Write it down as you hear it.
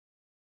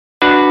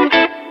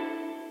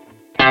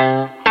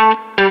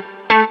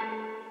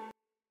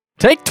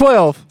Take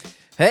 12.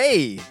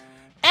 Hey,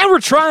 And we're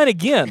trying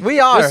again.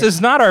 We are. This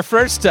is not our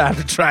first time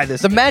to try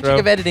this. the magic intro.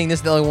 of editing. This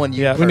is the only one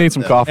you. Yeah, We need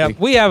some coffee. Yeah,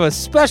 we have a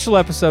special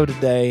episode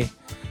today,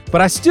 but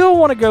I still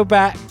want to go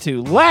back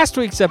to last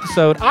week's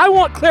episode. I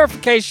want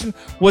clarification.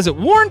 Was it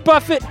Warren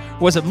Buffett?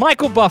 Was it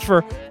Michael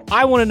Buffer?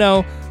 I want to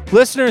know.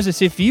 Listeners,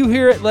 if you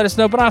hear it, let us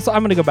know. But also, I'm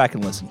going to go back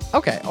and listen.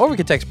 Okay, or we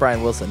could text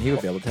Brian Wilson. He would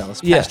be able to tell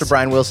us. Yes. Pastor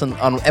Brian Wilson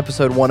on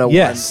episode 101.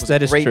 Yes, was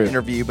that a is great true.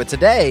 interview. But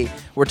today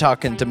we're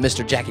talking to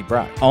Mr. Jackie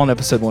Brock. On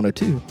episode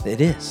 102. It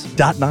is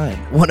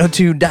 .9.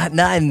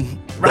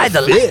 102.9. Ride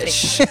the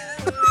fish.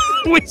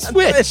 We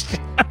switched.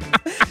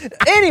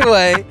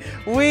 Anyway,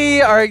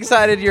 we are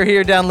excited you're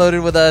here,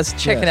 downloaded with us,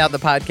 checking Yeah. out the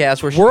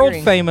podcast. We're World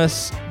sharing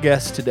famous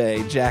guest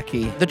today,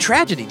 Jackie. the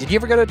tragedy. Did you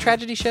ever go to a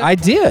tragedy show? I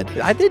did.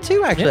 I did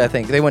too, actually. Yeah. I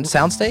think they went to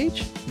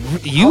Soundstage.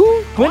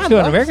 You went I to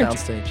an love American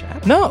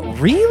Soundstage. No,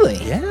 really?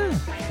 Yeah.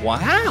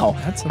 Wow.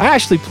 That's I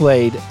actually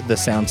played the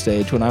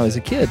soundstage when I was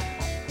a kid.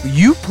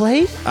 You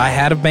played? I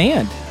had a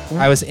band.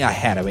 I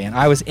had a band.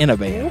 I was in a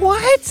band.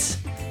 What?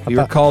 We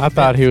were called. I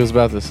thought he was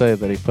about to say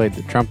that he played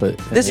the trumpet.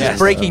 This Yes. is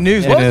breaking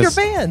news. In What was his-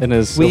 your band? In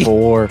his We- Civil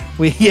War.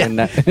 Yeah. And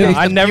No, that-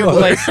 I never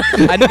bugler.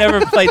 played. I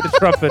never played the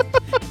trumpet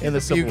in the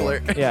Civil War.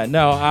 Bugler. Yeah,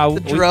 no. The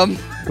drum.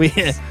 We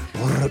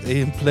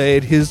he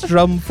played his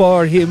drum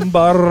for him.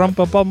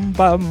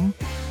 Ba-rum-pa-bum-bum.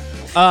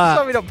 That's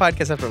why we don't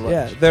podcast after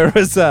lunch.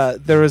 Yeah,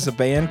 there was a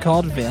band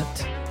called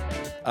Vent.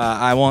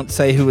 I won't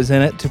say who was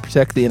in it to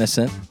protect the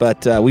innocent,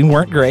 but we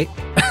weren't great.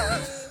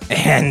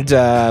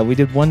 And we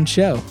did one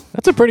show.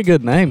 That's a pretty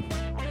good name.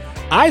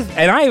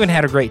 I even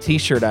had a great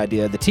T-shirt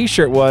idea. The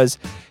T-shirt was,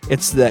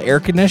 it's the air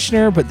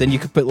conditioner, but then you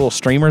could put little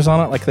streamers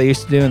on it like they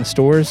used to do in the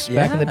stores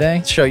back in the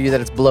day. Show you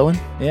that it's blowing.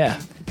 Yeah.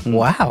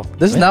 Wow.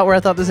 This is not where I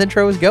thought this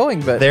intro was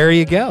going, but There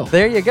you go.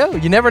 there you go.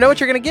 You never know what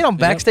you're going to get on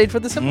Backstage for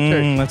the Simple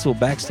Church. That's a little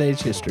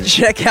backstage history.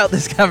 Check out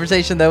this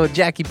conversation, though, with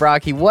Jackie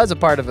Brock. He was a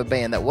part of a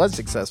band that was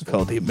successful.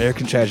 Called the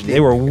American Tragedy. They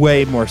were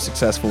way more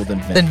successful than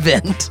Vent. Than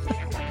Vent.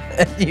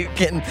 You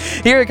can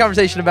hear a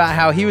conversation about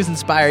how he was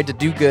inspired to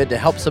do good, to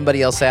help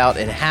somebody else out,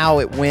 and how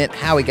it went,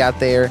 how he got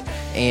there.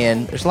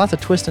 And there's lots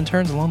of twists and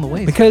turns along the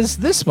way. Because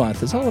this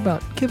month is all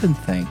about giving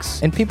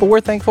thanks And people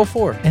we're thankful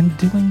for. and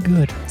doing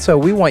good. So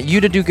we want you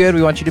to do good.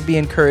 We want you to be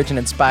encouraged and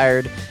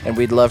inspired. And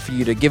we'd love for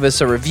you to give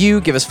us a review,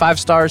 give us 5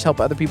 stars,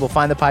 help other people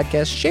find the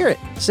podcast, share it,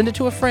 send it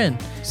to a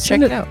friend.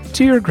 Send Check it out.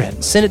 to your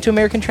friends. Send it to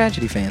American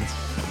Tragedy fans.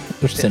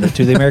 Or send it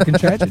to the American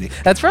Tragedy.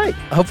 That's right.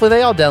 Hopefully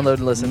they all download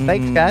and listen.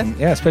 Thanks, guys.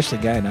 Yeah, especially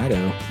Guy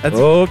Naito.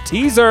 That's-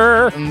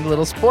 Teaser. A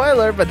little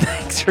spoiler, but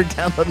thanks for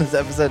downloading this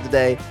episode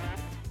today.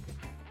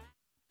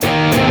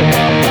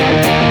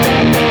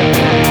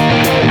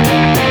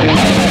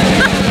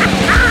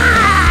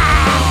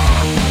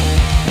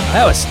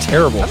 That was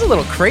terrible. That's a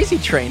little crazy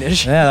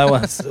trainish. Yeah, that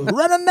was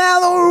running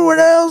down the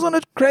rails on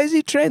a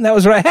crazy train. That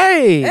was right.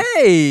 Hey,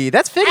 Hey,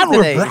 that's fitting and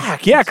today. we're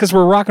back. Yeah, because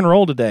we're rock and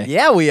roll today.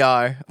 Yeah, we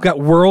are. We've got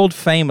world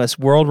famous,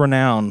 world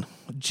renowned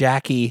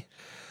Jackie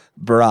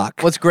Brock.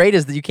 What's great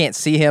is that you can't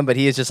see him, but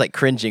he is just like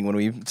cringing when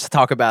we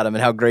talk about him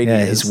and how great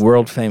Yeah, he is. he's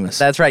world famous.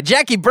 That's right.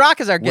 Jackie Brock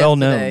is our guest well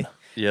known. today.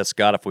 Yes,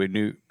 Scott, if we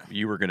knew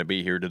you were going to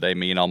be here today,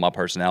 me and all my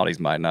personalities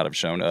might not have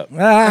shown up.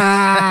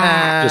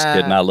 Ah. Just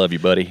kidding. I love you,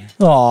 buddy.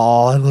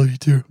 Oh, I love you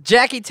too.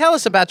 Jackie, tell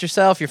us about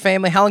yourself, your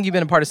family, how long you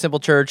been a part of Simple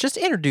Church. Just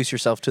introduce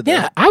yourself to the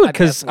Yeah, I would,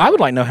 because podcast. I would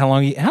like to know how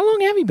long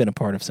have you been a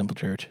part of Simple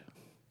Church?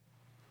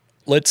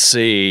 Let's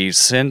see.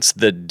 Since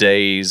the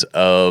days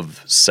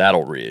of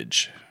Saddle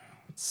Ridge,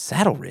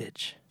 Saddle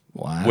Ridge.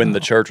 Wow. when the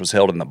church was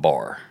held in the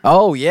bar.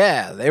 Oh,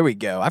 yeah. There we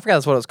go. I forgot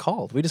that's what it was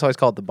called. We just always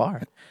called it the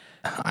bar.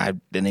 I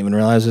didn't even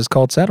realize it was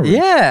called Saddle Ridge.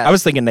 Yeah. I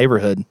was thinking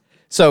neighborhood.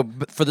 So,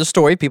 for the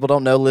story, people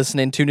don't know,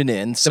 listening, tuning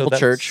in, Simple that's-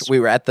 Church, we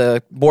were at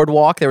the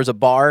boardwalk. There was a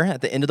bar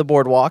at the end of the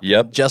boardwalk.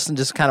 Yep. Justin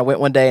just kind of went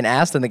one day and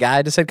asked, and the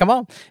guy just said, come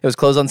on. It was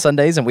closed on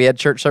Sundays, and we had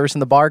church service in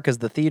the bar because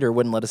the theater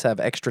wouldn't let us have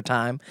extra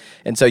time.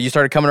 And so you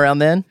started coming around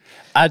then?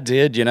 I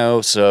did,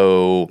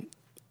 so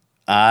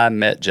I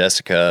met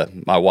Jessica,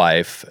 my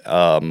wife.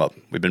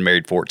 We've been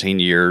married 14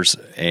 years,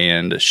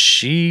 and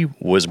she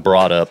was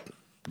brought up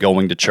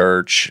going to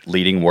church,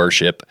 leading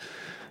worship.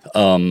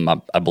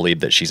 I believe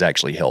that she's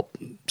actually helped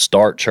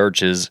start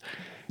churches,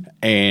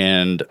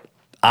 and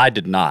I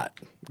did not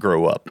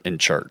grow up in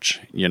church.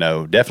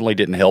 Definitely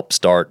didn't help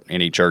start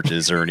any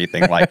churches or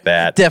anything like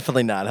that.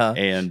 Definitely not, huh?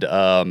 And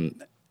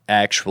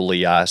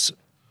actually,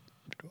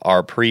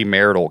 our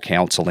premarital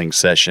counseling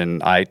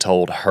session, I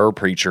told her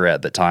preacher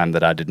at the time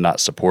that I did not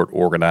support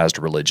organized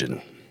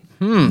religion.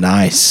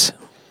 Nice.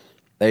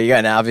 There you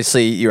go. Now,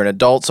 obviously, you're an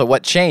adult, so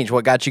what changed?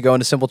 What got you going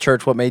to Simple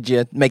Church? What made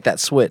you make that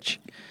switch?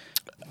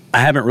 I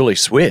haven't really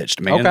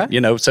switched, man.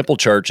 Okay. Simple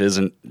church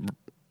isn't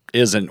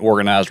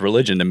organized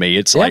religion to me.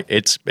 It's like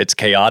it's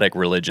chaotic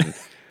religion.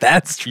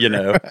 That's true.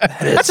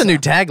 That's a new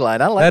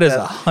tagline. I like That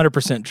that. is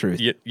 100% truth.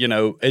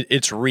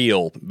 It's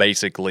real.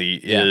 Basically,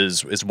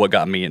 is what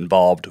got me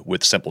involved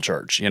with Simple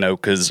Church.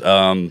 Because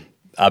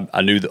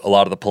I knew a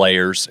lot of the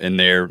players in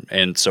there,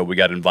 and so we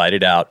got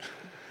invited out.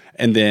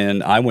 And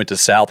then I went to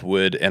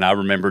Southwood, and I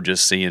remember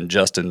just seeing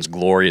Justin's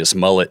glorious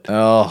mullet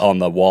on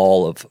the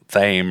wall of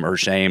fame or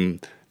shame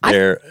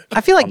there.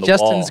 I feel like on the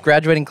Justin's wall.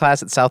 graduating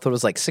class at Southwood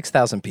was like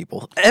 6,000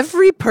 people.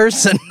 Every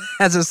person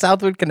has a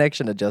Southwood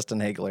connection to Justin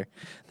Hagler.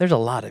 There's a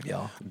lot of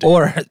y'all.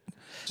 Or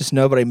just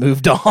nobody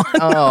moved on.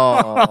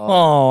 Oh,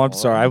 Oh, I'm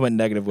sorry. I went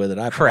negative with it.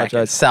 I correct.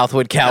 apologize.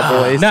 Southwood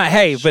Cowboys. No,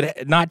 hey,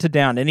 but not to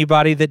down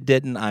anybody that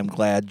didn't. I'm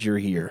glad you're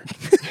here.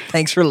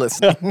 Thanks for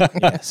listening.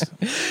 Yes.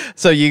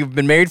 So you've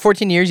been married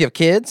 14 years. You have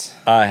kids.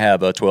 I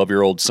have a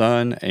 12-year-old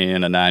son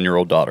and a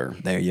 9-year-old daughter.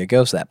 There you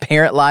go. So that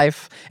parent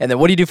life. And then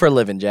what do you do for a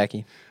living,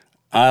 Jackie?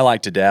 I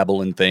like to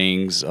dabble in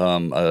things.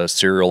 A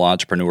serial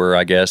entrepreneur,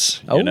 I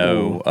guess. Oh, You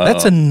know,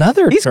 That's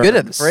another He's term. good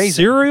at the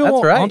phrasing. Serial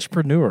That's right.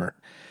 entrepreneur.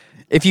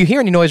 If you hear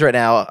any noise right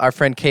now, our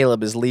friend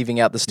Caleb is leaving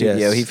out the studio.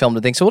 Yes. He filmed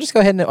a thing. So we'll just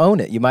go ahead and own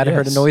it. You might have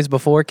heard a Yes. noise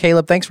before.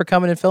 Caleb, thanks for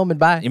coming and filming.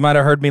 Bye. You might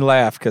have heard me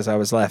laugh because I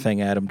was laughing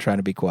at him trying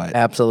to be quiet.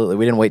 Absolutely.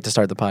 We didn't wait to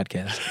start the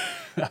podcast.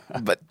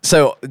 But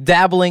so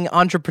dabbling,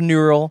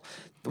 entrepreneurial.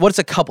 What's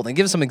a couple things?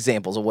 Give us some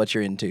examples of what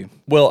you're into.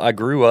 Well, I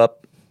grew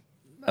up.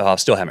 I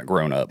still haven't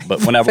grown up,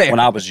 but when Fair.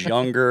 I was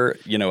younger,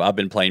 I've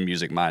been playing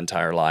music my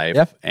entire life.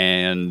 Yep.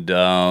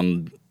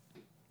 And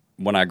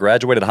when I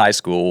graduated high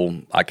school,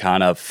 I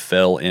kind of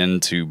fell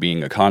into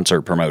being a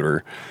concert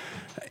promoter.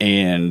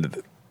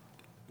 And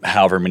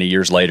however many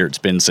years later it's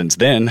been since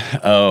then,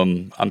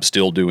 I'm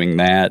still doing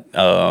that.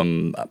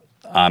 I'm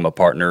a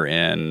partner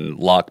in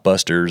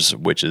Lockbusters,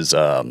 which is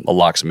a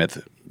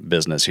locksmith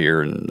business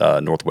here in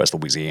Northwest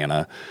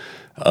Louisiana.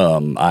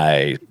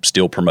 I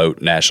still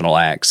promote national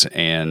acts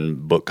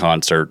and book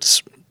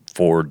concerts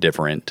for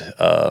different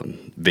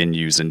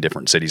venues in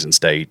different cities and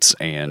states,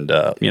 and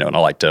and I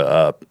like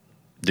to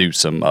do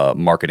some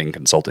marketing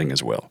consulting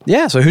as well.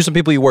 Yeah. So who's some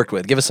people you worked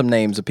with? Give us some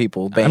names of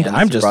people, bands.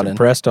 I'm you just brought in.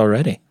 impressed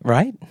already.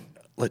 Right?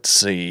 Let's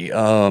see,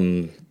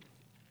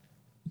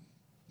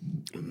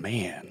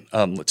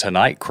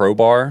 tonight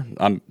Crowbar.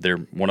 They're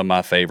one of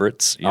my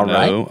favorites. You All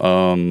right.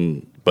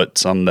 know. But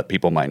some that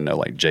people might know,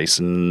 like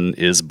Jason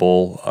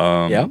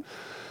Isbell. Yeah.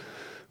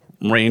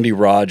 Randy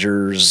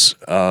Rogers,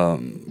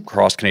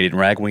 Cross Canadian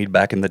Ragweed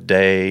back in the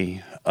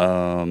day.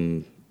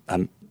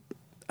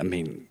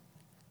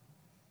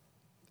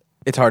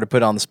 It's hard to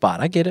put on the spot.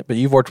 I get it, but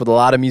you've worked with a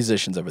lot of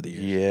musicians over the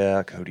years.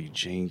 Yeah, Cody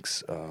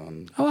Jinks.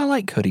 Oh, I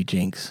like Cody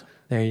Jinks.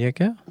 There you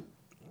go.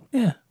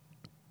 Yeah.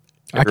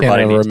 I can't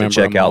Everybody ever needs to remember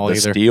check them out all the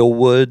either.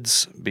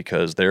 Steelwoods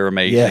because they're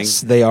amazing.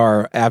 Yes, they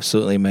are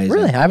absolutely amazing.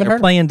 Really? I haven't They're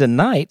heard- playing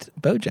tonight,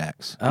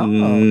 Bojack's.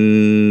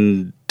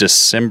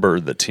 December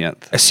the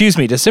 10th. Excuse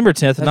me, December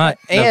 10th, not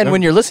And November.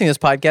 when you're listening to this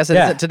podcast, it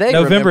isn't today.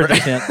 November remember.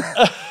 the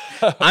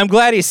 10th. I'm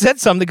glad he said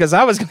something because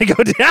I was going to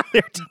go down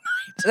there tonight.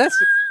 That's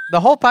the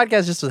whole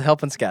podcast just was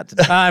helping Scott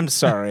today. I'm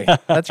sorry.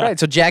 That's right.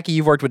 So Jackie,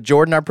 you've worked with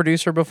Jordan, our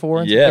producer,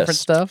 before, and some Yes. different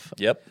stuff.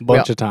 Yep.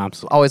 Bunch Yeah. of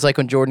times. Always like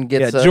when Jordan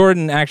gets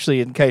Jordan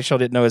actually, in case y'all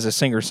didn't know, is a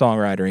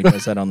singer-songwriter. He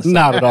does that on the side.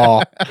 Not at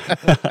all.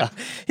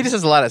 he just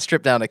has a lot of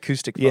stripped down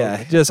acoustic.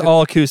 Yeah, just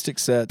all acoustic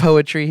set.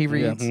 poetry he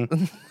reads.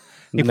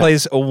 He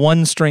plays a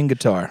one-string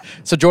guitar.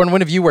 So Jordan,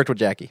 when have you worked with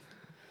Jackie?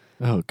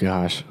 Oh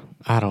gosh,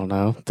 I don't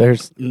know.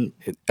 There's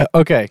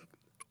okay.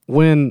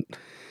 When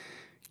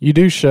you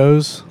do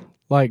shows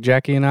like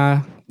Jackie and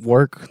I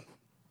work,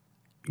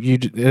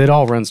 it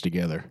all runs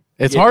together.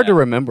 It's hard to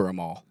remember them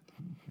all.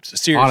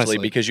 Seriously, Honestly.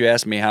 because you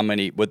asked me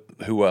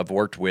who I've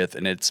worked with,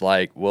 and it's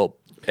like, well,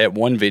 at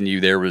one venue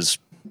there was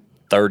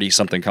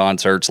 30-something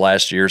concerts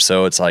last year,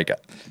 so it's like,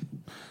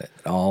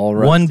 All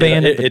right. One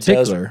band in It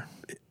does- particular,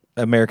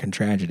 American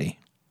Tragedy.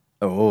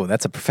 Oh,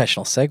 that's a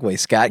professional segue,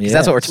 Scott, because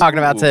that's what we're Yes. talking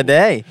about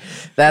today.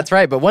 That's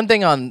right. But one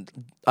thing on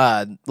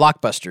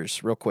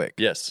Lockbusters, real quick.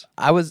 yes,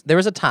 There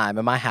was a time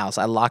in my house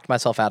I locked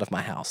myself out of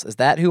my house. Is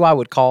that who I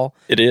would call?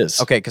 it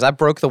is. Okay, because I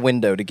broke the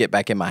window to get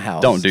back in my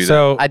house. Don't do that.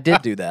 So, I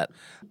did do that.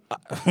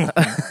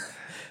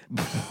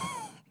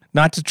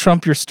 not to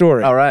trump your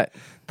story, All right.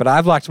 but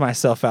I've locked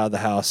myself out of the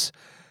house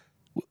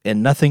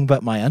in nothing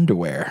but my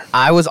underwear.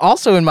 I was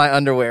also in my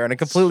underwear in a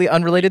completely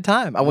unrelated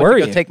time. I went Were to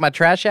go you? take my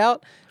trash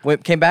out.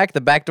 Came back.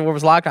 The back door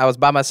was locked. I was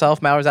by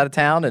myself. Mal was out of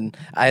town, and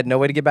I had no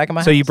way to get back in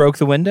my house. So you broke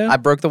the window? I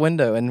broke the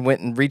window and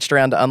went and reached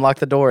around to unlock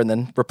the door and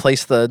then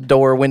replaced the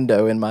door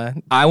window in my.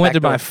 I went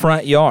back to my door.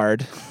 front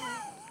yard,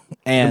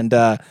 and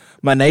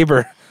my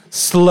neighbor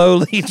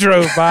slowly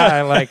drove by,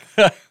 like,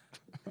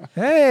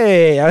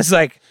 "Hey!" I was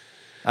like,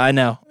 "I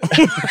know.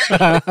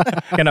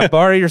 Can I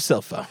borrow your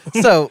cell phone?"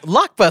 So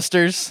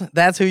Lockbusters,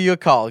 that's who you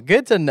call.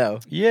 Good to know.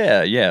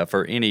 Yeah,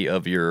 for any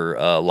of your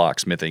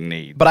locksmithing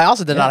needs. But I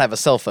also did not have a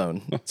cell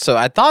phone, so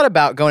I thought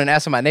about going and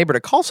asking my neighbor to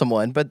call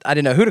someone, but I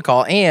didn't know who to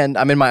call. And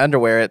I'm in my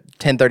underwear at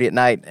 10:30 at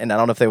night, and I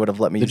don't know if they would have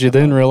let me. Did you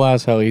then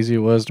realize how easy it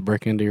was to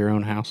break into your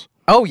own house?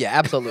 Oh yeah,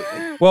 absolutely.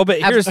 Well, but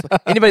here's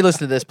Anybody listen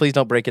to this, please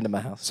don't break into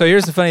my house. so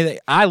here's the funny thing.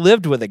 I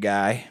lived with a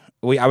guy.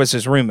 I was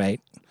his roommate.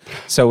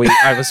 So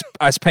I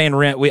was paying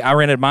rent. I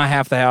rented my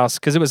half the house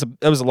because it was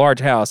a large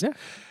house. Yeah.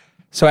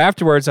 So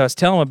afterwards, I was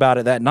telling him about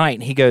it that night,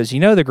 and he goes, "You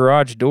know, the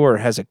garage door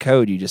has a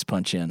code you just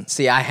punch in."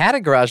 See, I had a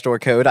garage door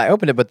code. I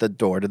opened it, but the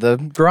door to the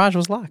garage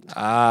was locked.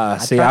 I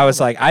was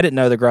like, I didn't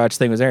know the garage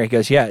thing was there. He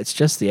goes, "Yeah, it's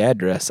just the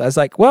address." I was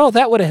like, "Well,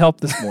 that would have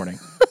helped this morning."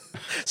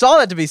 So all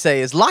that to be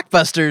say is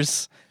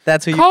Lockbusters.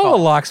 That's who you Call a call.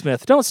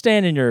 locksmith. Don't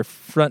stand in your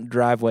front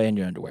driveway in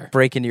your underwear.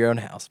 Break into your own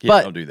house. Yeah,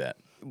 But don't do that.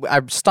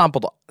 I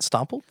stompled?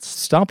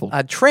 Stumpled.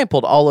 I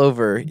trampled all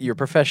over your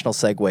professional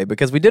segue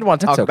because we did want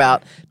to talk okay.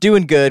 about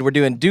doing good. We're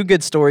doing do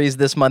good stories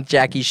this month,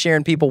 Jackie,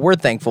 sharing people we're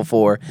thankful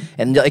for.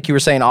 And like you were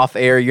saying off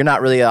air, you're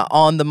not really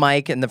on the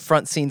mic and the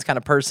front scenes kind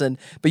of person,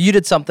 but you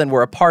did something,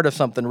 we're a part of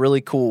something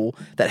really cool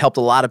that helped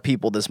a lot of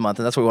people this month.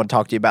 And that's what we want to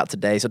talk to you about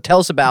today. So tell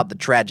us about the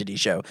Tragedy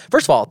Show.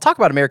 First of all, talk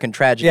about American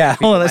Tragedy. Yeah,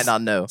 people hold on, might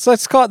not know. So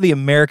let's call it the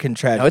American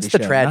Tragedy. No, it's the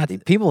Show, tragedy.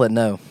 People that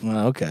know.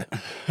 Well, okay.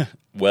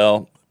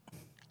 Well,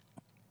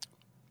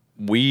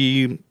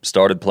 we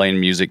started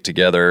playing music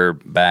together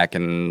back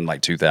in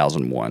like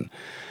 2001.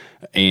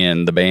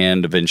 And the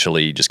band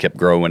eventually just kept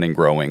growing and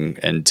growing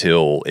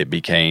until it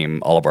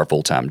became all of our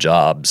full-time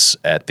jobs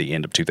at the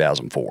end of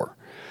 2004.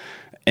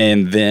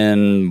 And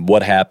then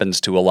what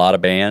happens to a lot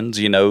of bands,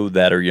 you know,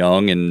 that are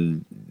young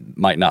and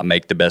might not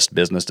make the best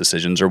business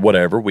decisions or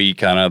whatever, we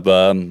kind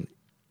of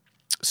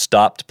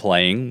stopped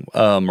playing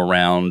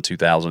around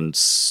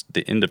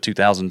the end of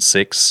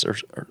 2006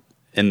 or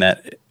in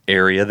that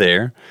area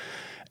there.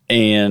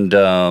 And,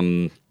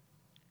 man,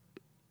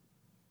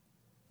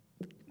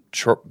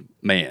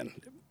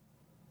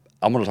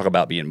 I'm going to talk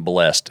about being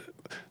blessed.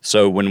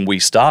 So when we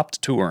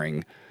stopped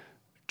touring,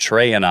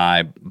 Trey and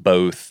I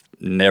both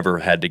never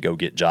had to go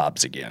get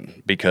jobs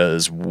again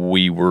because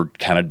we were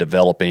kind of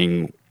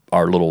developing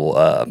our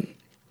little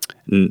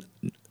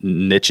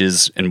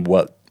niches in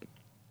what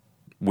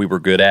we were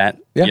good at,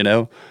 you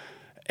know,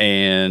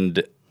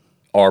 and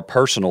our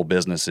personal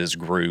businesses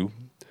grew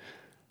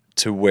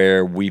to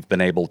where we've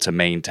been able to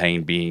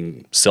maintain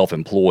being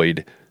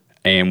self-employed.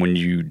 And when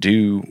you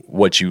do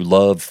what you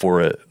love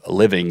for a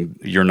living,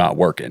 you're not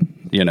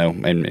working, you know,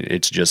 and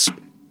it's just,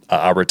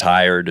 I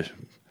retired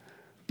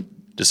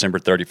December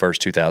 31st,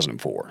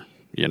 2004,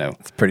 you know.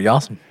 It's pretty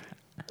awesome.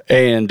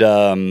 And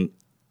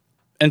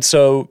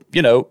so,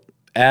 you know,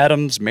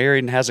 Adam's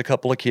married and has a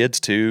couple of kids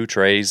too.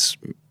 Trey's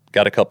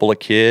got a couple of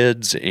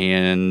kids,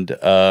 and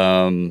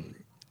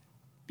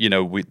you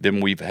know,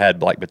 we've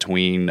had like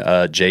between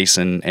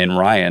Jason and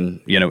Ryan,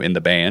 you know, in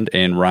the band,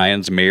 and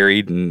Ryan's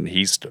married and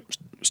he's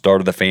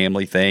started the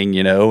family thing,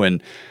 you know,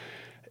 and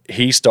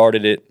he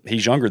started it.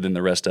 He's younger than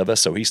the rest of us,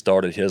 so he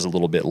started his a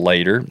little bit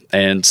later,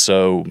 and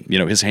so, you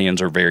know, his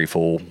hands are very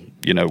full,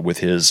 you know, with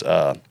his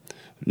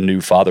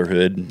new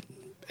fatherhood.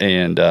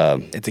 And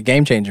It's a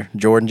game changer.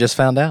 Jordan just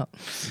found out.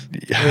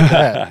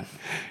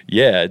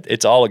 yeah,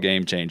 it's all a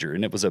game changer,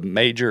 and it was a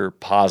major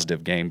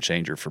positive game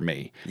changer for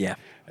me. Yeah.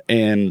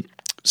 And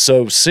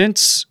so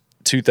since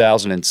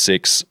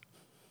 2006,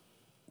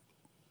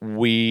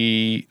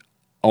 we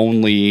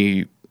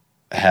only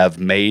have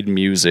made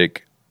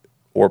music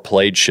or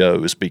played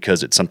shows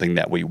because it's something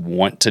that we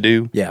want to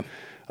do. Yeah.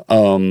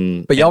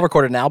 But y'all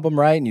recorded an album,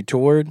 right? And you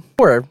toured. And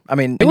were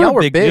y'all a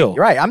were big big. deal.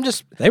 Right.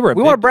 They were a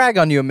We big want to brag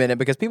on you a minute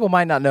because people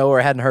might not know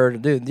or hadn't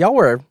heard. Dude, y'all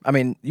were.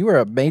 You were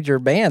a major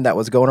band that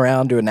was going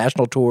around doing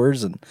national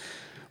tours, and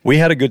We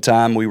had a good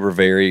time. We were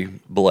very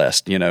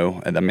blessed, you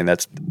know. And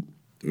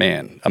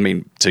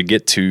to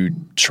get to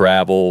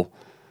travel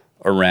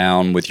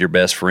around with your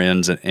best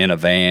friends in a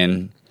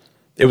van.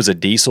 It was a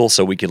diesel,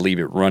 so we could leave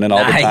it running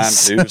all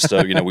Nice. the time, too.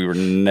 So, you know, we were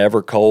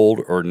never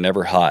cold or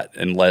never hot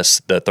unless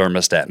the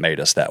thermostat made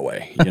us that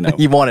way, you know.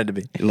 you wanted to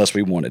be. Unless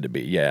we wanted to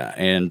be, yeah.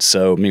 And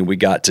so, we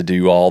got to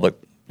do all the,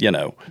 you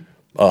know,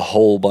 a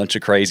whole bunch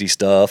of crazy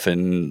stuff.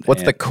 And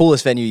What's the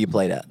coolest venue you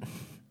played at?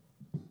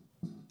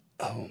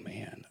 Oh,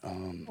 man.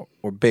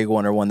 Or big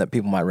one, or one that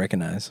people might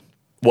recognize?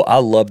 Well, I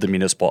love the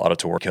Municipal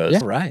Auditorium.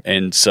 Yeah, right.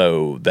 And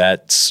so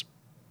that's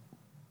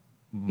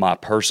my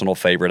personal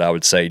favorite, I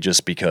would say,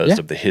 just because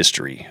of the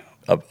history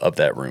of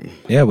that room.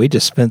 Yeah, we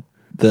just spent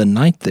the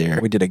night there.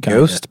 We did a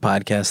ghost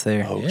podcast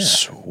there. Oh,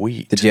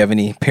 sweet. Did you have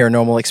any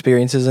paranormal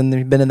experiences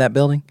been in that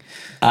building?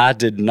 I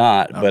did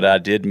not, but I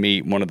did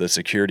meet one of the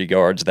security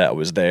guards that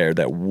was there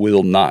that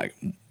will not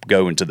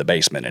go into the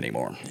basement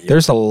anymore.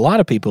 There's a lot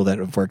of people that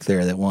have worked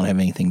there that won't have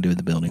anything to do with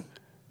the building.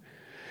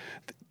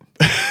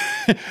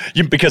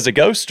 Because of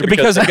ghosts? Or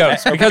Because of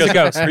ghosts. Because of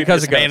ghosts.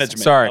 Because of ghosts. management.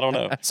 Sorry. I don't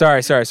know.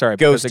 Sorry. Ghost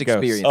Because of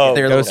experience. Oh,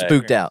 They're a little okay.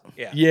 spooked out.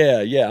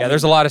 Yeah. Yeah,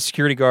 there's a lot of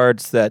security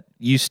guards that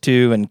used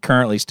to and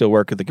currently still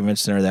work at the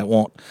convention center that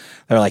won't.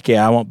 They're like,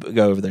 I won't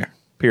go over there.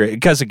 Period.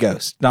 Because of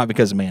ghosts, not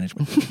because of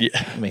management.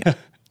 Yeah.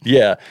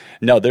 Yeah.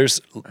 No, there's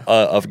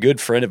a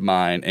good friend of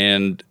mine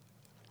and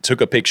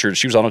took a picture.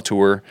 She was on a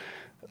tour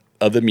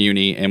of the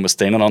Muni and was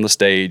standing on the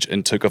stage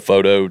and took a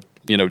photo,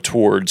 you know,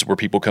 towards where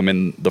people come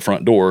in the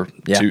front door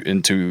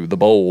into the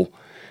bowl.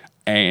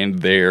 And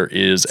there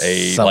is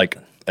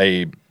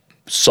a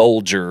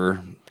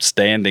soldier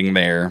standing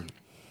there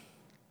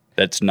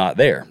that's not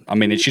there.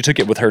 And she took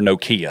it with her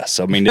Nokia.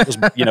 So, it was,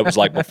 it was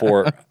like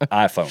before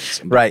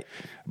iPhones. Right.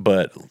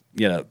 But,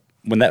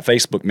 when that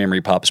Facebook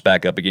memory pops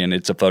back up again,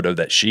 it's a photo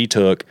that she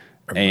took,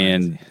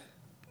 and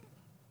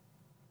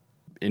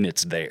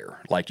it's there.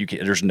 Like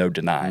there's no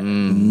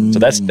denying. So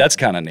that's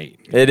kind of neat.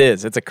 It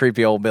is. It's a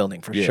creepy old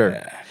building for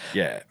sure.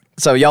 Yeah.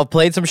 So y'all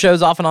played some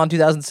shows off and on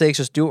 2006,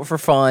 just do it for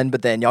fun,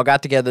 but then y'all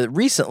got together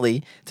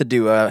recently to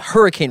do a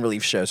hurricane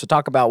relief show. So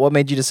talk about what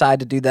made you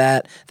decide to do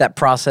that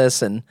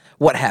process, and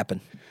what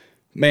happened.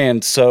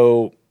 Man,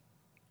 so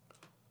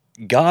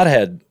God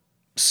had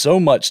so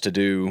much to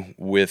do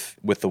with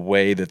the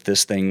way that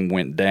this thing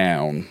went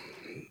down.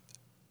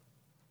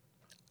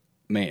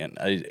 Man,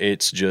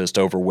 it's just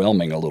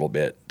overwhelming a little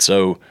bit.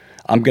 So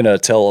I'm going to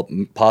tell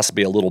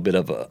possibly a little bit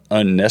of an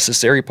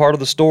unnecessary part of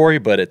the story,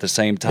 but at the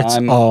same time,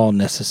 It's all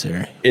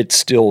necessary. it's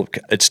still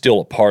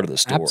a part of the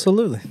story.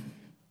 Absolutely.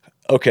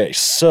 Okay,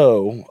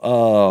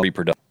 so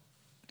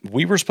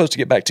we were supposed to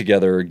get back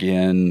together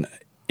again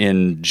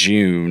in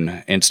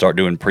June and start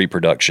doing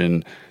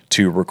pre-production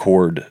to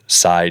record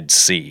Side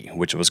C,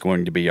 which was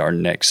going to be our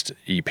next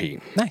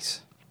EP.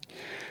 Nice.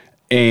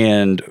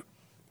 And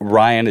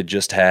Ryan had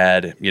just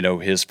had,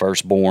 his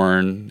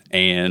firstborn,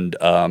 and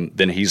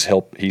then he's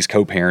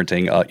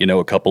co-parenting,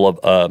 a couple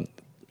of,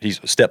 he's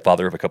a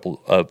stepfather of a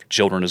couple of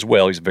children as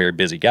well. He's a very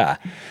busy guy.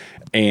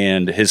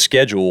 And his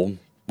schedule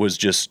was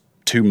just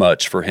too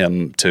much for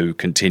him to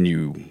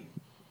continue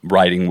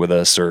writing with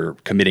us or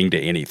committing to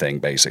anything,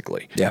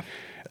 basically. Yeah.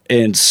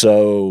 And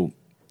so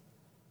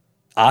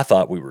I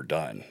thought we were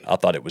done. I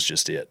thought it was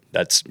just it.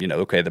 That's,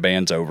 okay, the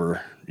band's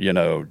over.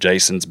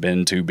 Jason's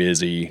been too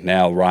busy.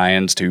 Now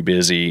Ryan's too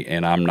busy,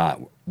 and I'm not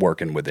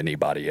working with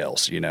anybody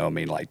else.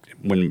 Like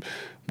when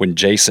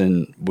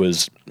Jason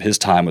his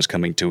time was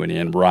coming to an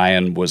end,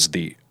 Ryan was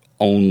the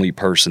only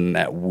person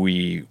that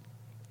we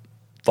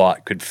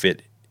thought could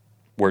fit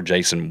where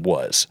Jason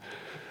was,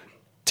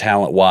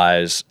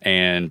 talent-wise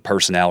and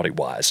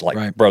personality-wise, like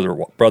Right.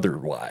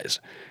 brother-wise.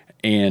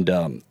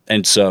 And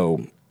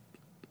so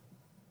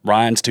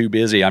Ryan's too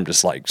busy. I'm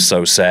just like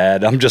so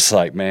sad. I'm just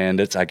like,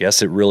 man, I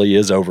guess it really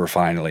is over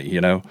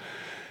finally,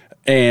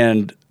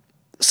 And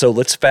so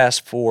let's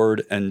fast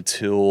forward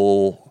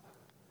until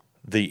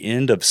the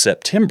end of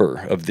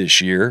September of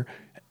this year.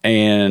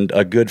 And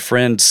a good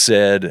friend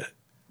said,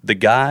 the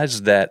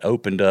guys that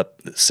opened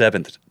up the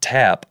Seventh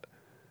Tap,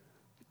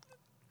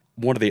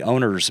 one of the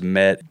owners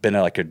been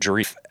like a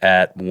dream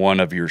at one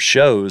of your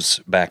shows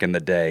back in the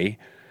day.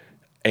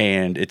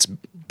 And it's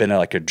been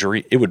like a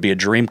dream. It would be a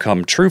dream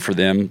come true for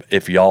them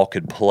if y'all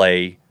could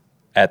play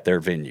at their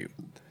venue.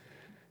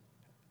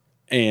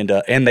 And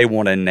they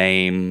want to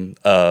name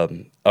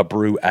a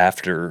brew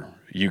after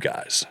you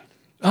guys.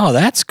 Oh,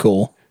 that's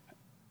cool.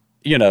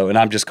 And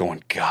I'm just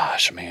going,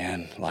 gosh,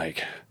 man,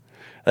 like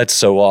that's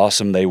so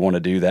awesome. They want to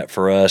do that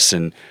for us,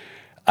 and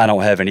I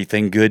don't have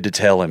anything good to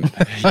tell him,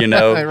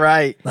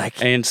 Right.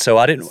 Like, And so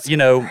I didn't,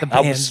 I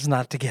band's was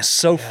not together.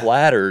 so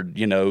flattered,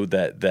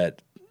 that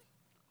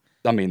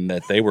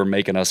they were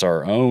making us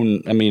our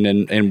own.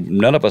 And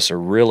none of us are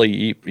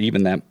really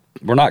even that,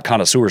 we're not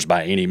connoisseurs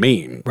by any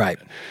mean. Right.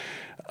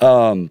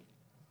 So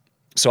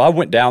I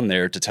went down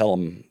there to tell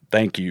them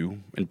thank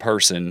you in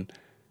person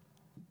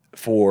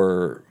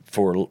for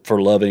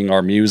loving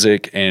our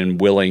music and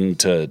willing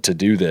to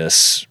do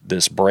this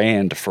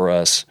brand for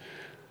us.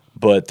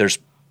 But there's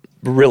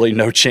really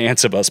no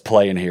chance of us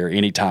playing here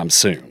anytime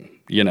soon.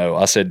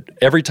 I said,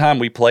 every time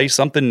we play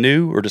something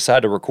new or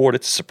decide to record,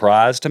 it's a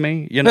surprise to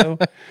me,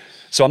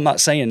 So I'm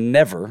not saying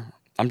never.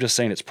 I'm just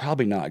saying it's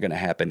probably not going to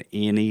happen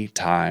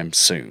anytime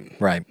soon.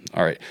 Right.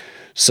 All right.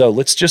 So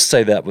let's just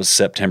say that was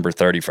September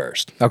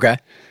 31st. Okay.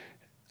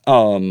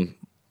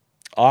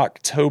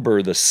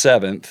 October the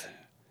 7th,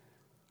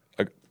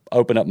 I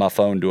open up my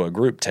phone to a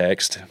group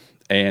text,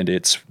 and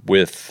it's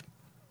with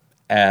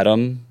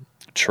Adam,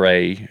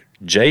 Trey,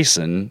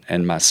 Jason,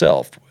 and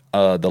myself,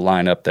 the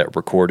lineup that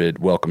recorded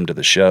Welcome to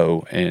the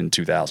Show in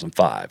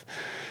 2005.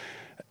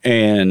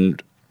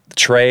 And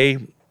Trey,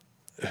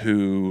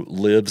 who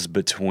lives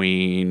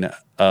between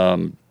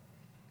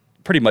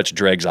pretty much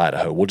Dreggs,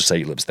 Idaho. We'll just say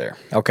he lives there.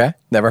 Okay.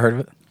 Never heard of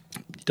it.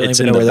 It's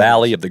in the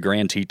valley of the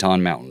Grand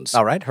Teton Mountains.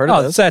 All right. Heard of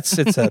oh, those.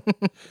 it's a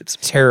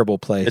terrible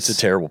place. It's a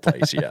terrible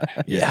place, yeah.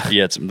 Yeah,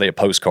 it's a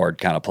postcard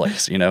kind of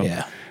place,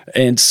 Yeah.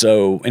 And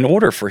so in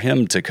order for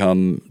him to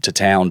come to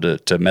town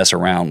to mess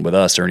around with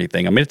us or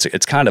anything,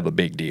 it's kind of a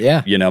big deal.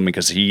 Yeah.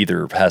 Because he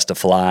either has to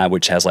fly,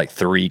 which has like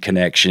 3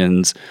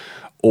 connections,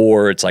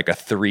 or it's like a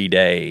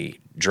 3-day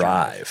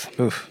drive.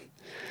 Oof.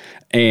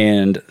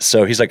 And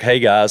so he's like, hey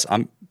guys,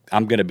 I'm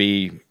going to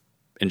be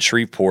in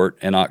Shreveport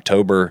in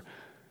October.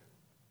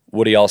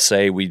 What do y'all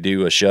say we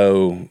do a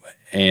show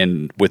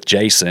and with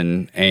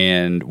Jason,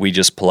 and we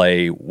just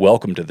play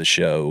Welcome to the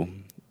Show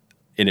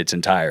in its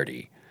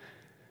entirety,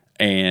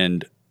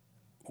 and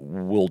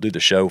we'll do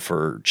the show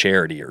for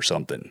charity or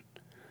something,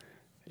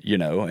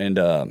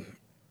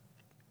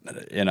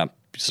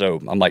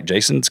 so I'm like,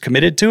 Jason's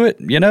committed to it,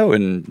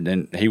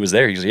 and he was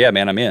there. He said, yeah,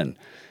 man, I'm in.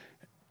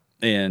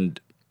 And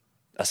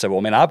I said,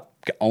 well, man, I've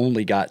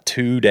only got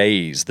 2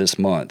 days this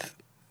month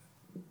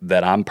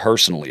that I'm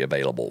personally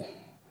available.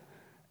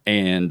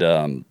 And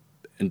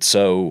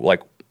so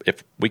like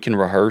if we can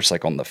rehearse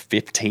like on the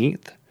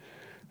 15th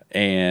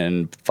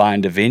and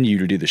find a venue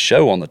to do the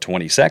show on the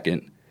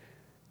 22nd,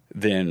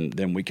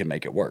 then we can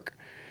make it work.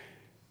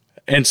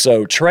 And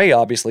so Trey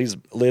obviously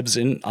lives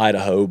in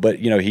Idaho, but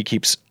he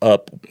keeps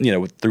up,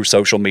 through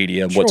social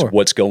media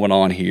what's going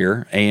on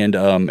here, and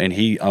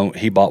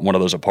he bought one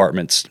of those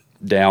apartments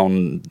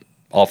down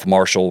off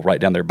Marshall, right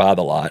down there by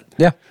the lot.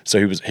 Yeah. So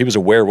he was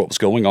aware of what was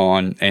going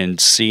on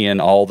and seeing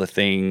all the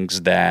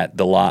things that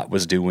the lot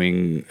was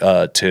doing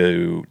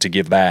to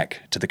give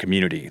back to the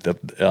community.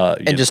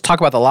 And just talk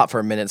about the lot for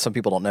a minute. Some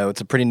people don't know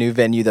it's a pretty new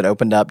venue that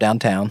opened up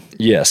downtown.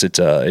 Yes, it's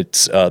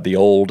the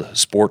old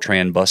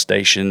Sportran bus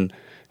station.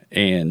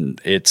 And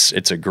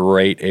it's a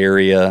great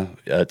area.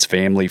 It's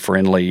family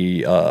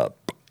friendly.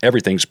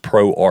 Everything's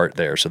pro art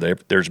there. So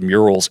there's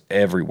murals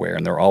everywhere,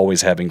 and they're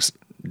always having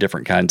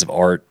different kinds of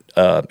art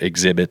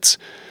exhibits,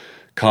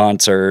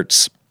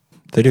 concerts.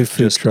 They do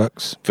food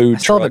trucks. Food I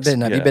still trucks. haven't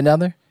been. Have you been down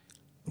there?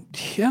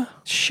 Yeah.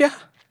 Sure.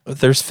 If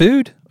there's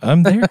food,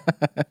 I'm there.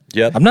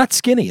 Yep. I'm not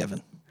skinny,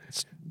 Evan.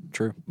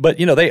 True. But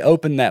they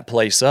opened that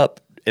place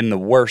up in the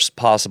worst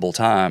possible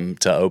time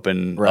to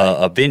open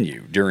a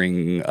venue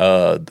during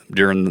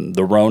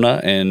the Rona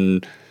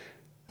and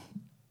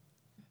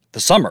the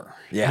summer.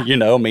 Yeah.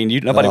 Nobody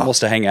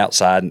wants to hang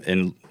outside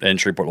in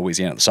Shreveport,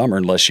 Louisiana in the summer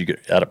unless you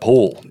get at a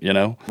pool,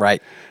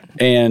 Right.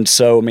 And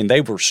so,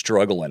 they were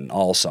struggling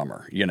all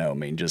summer,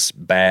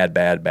 just bad.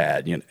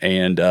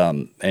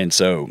 And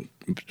so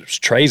it was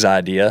Trey's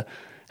idea,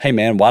 hey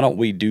man, why don't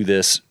we do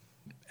this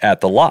at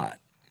the lot?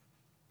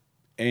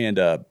 And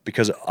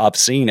because I've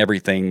seen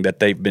everything that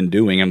they've been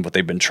doing and what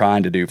they've been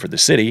trying to do for the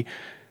city,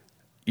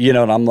 and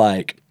I'm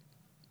like,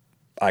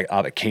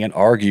 I can't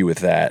argue with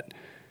that.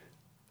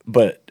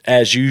 But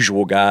as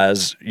usual,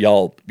 guys,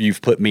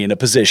 you've put me in a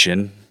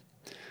position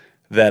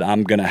that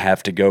I'm going to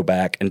have to go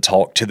back and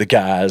talk to the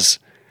guys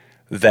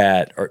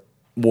that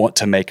want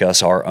to make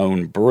us our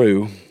own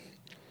brew,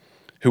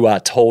 who I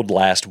told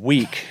last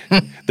week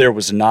there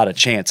was not a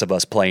chance of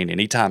us playing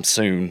anytime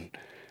soon,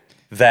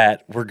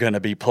 that we're going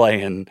to be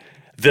playing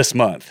this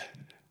month.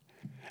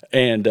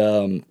 And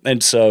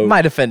so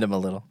Might offend him a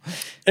little.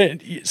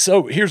 And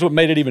so here's what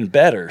made it even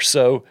better.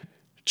 So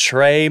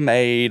Trey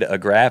made a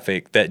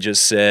graphic that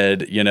just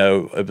said,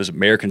 it was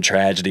American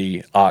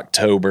Tragedy,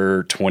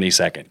 October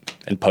 22nd,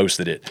 and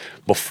posted it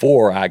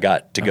before I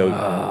got to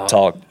go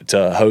talk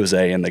to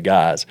Jose and the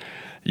guys.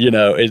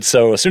 And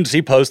so as soon as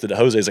he posted it,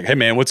 Jose's like, hey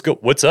man,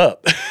 what's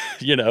up?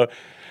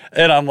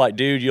 And I'm like,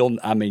 dude,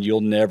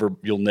 you'll never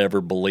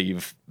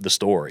believe the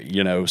story,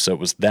 So it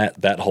was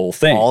that whole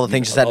thing. All the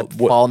things just had to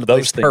fall into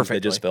place perfectly.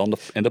 They just fell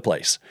into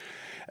place.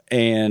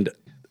 And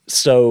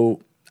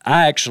so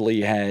I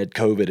actually had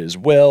COVID as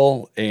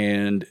well,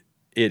 and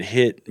it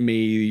hit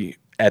me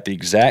at the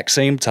exact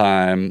same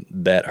time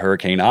that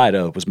Hurricane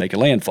Ida was making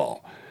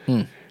landfall.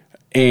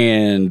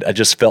 And I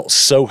just felt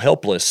so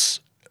helpless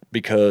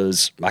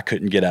because I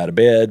couldn't get out of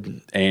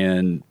bed,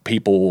 and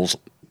people's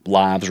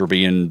lives were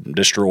being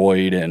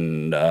destroyed,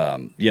 and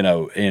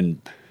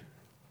and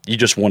you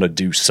just want to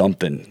do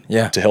something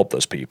to help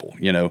those people,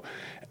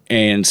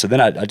 And so then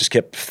I just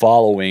kept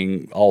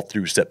following all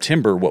through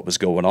September what was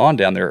going on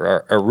down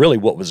there, or really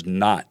what was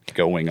not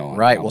going on.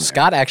 Right. Well,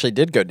 Scott actually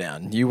did go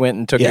down. You went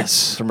and took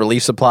some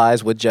relief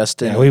supplies with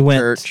Justin. Yeah, we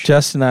went. Church.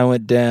 Justin and I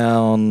went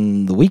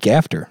down the week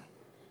after.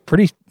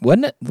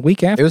 Wasn't it the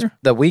week after? It was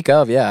the week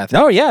of, yeah.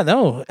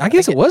 I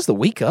guess it was the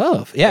week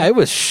of. Yeah, it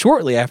was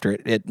shortly after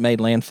it made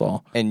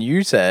landfall. And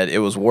you said it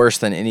was worse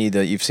than any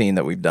that you've seen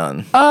that we've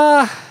done.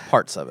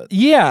 Parts of it.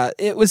 Yeah,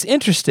 it was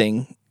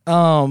interesting.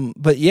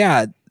 But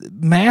yeah,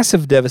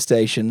 massive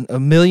devastation. A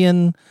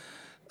million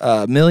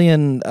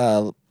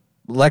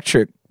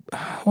electric,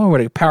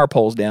 power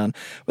poles down.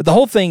 But the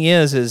whole thing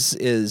is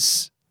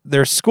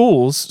there's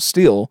schools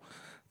still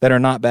that are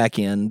not back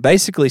in.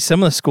 Basically,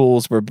 some of the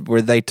schools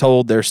where they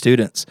told their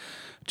students,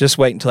 just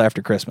wait until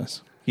after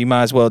Christmas. You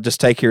might as well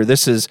just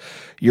this is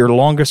your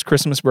longest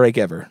Christmas break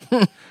ever.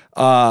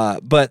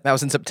 But that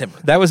was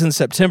in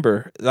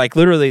September. Like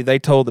literally they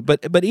told,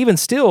 but even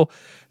still,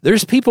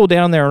 there's people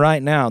down there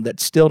right now that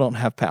still don't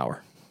have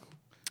power.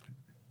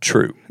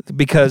 True.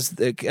 Because,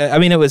 I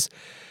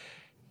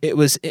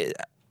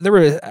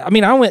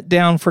went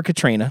down for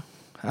Katrina.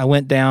 I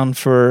went down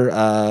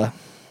for,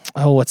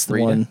 what's the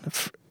one?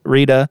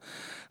 Rita.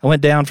 I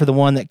went down for the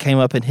one that came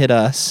up and hit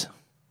us.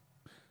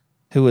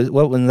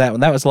 What was that one?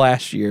 That was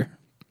last year.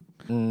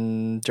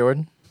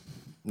 Jordan?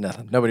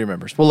 Nothing. Nobody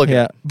remembers. We'll look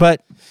at it.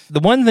 But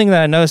the one thing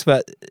that I noticed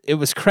about it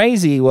was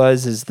crazy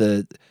is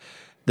the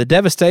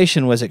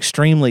devastation was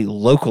extremely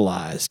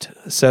localized.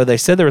 So they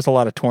said there was a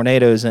lot of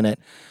tornadoes in it.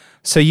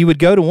 So you would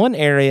go to one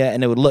area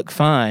and it would look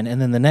fine, and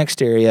then the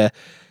next area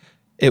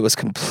it was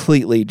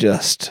completely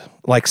just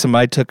like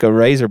somebody took a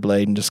razor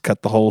blade and just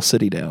cut the whole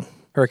city down.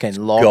 Hurricane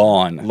Laura.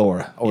 Gone.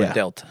 Laura. Or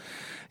Delta.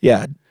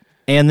 Yeah.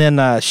 And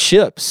then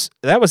ships.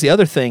 That was the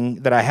other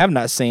thing that I have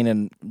not seen,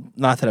 and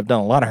not that I've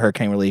done a lot of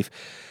hurricane relief,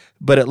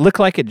 but it looked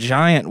like a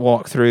giant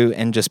walked through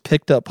and just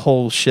picked up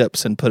whole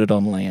ships and put it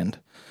on land.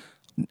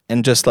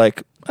 And just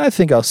like, I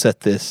think I'll set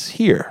this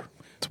here.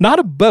 Not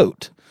a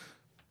boat,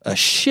 a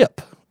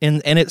ship,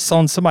 and it's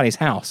on somebody's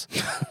house.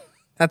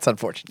 That's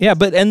unfortunate. Yeah,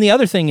 and the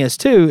other thing is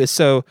too is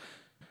so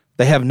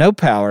they have no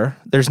power.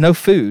 There's no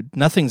food.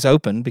 Nothing's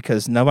open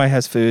because nobody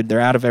has food. They're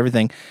out of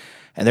everything,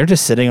 and they're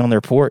just sitting on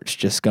their porch,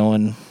 just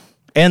going.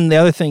 And the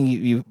other thing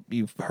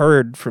you've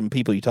heard from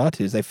people you talk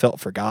to is they felt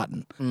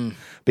forgotten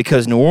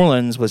because New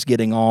Orleans was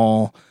getting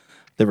all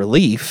the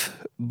relief,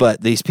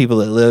 but these people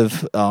that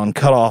live on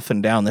Cutoff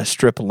and down this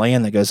strip of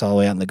land that goes all the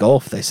way out in the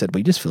Gulf, they said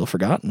we just feel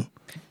forgotten.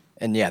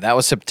 And yeah, that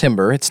was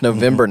September. It's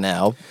November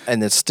now,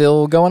 and it's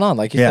still going on.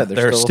 Like you said,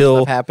 there's still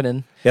stuff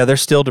happening. Yeah,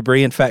 there's still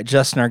debris. In fact,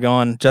 Justin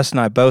and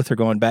I both are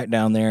going back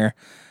down there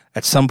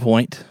at some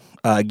point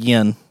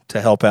again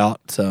to help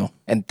out. So,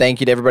 and thank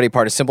you to everybody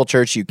part of Simple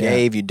Church. You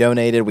gave, you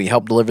donated, we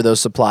helped deliver those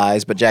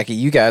supplies. But Jackie,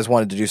 you guys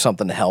wanted to do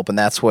something to help, and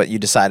that's what you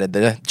decided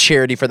the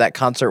charity for that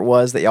concert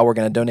was that y'all were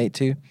going to donate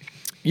to.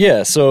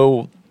 Yeah.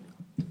 So,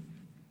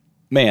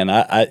 man,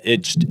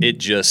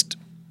 it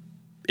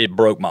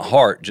broke my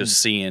heart just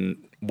seeing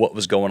what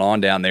was going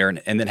on down there,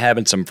 and then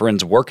having some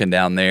friends working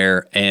down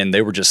there, and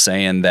they were just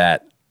saying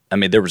that, I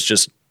mean, there was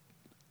just,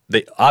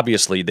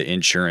 obviously the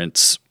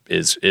insurance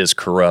is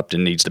corrupt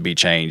and needs to be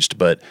changed,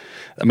 but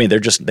I mean,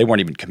 they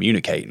weren't even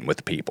communicating with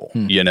the people,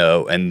 you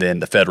know, and then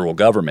the federal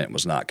government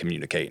was not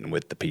communicating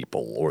with the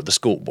people or the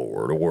school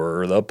board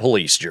or the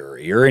police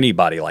jury or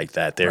anybody like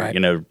that there, right. You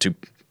know, to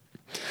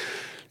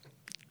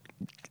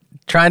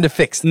trying to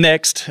fix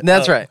next.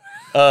 That's right.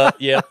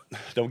 Yeah,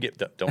 don't. Yeah,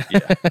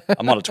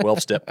 I'm on a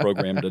 12-step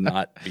program to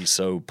not be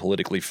so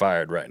politically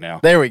fired right now.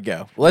 There we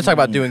go. Well, let's talk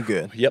about doing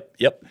good.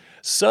 Yep.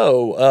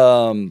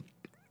 So,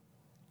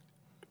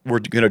 we're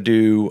going to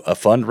do a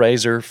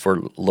fundraiser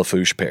for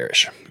Lafourche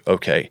Parish.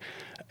 Okay,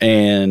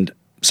 and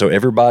so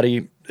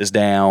everybody is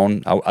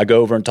down. I go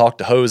over and talk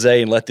to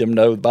Jose and let them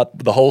know about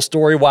the whole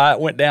story, why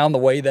it went down the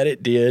way that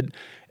it did.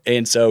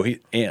 And so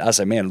I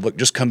say, man, look,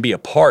 just come be a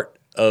part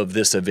of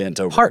this event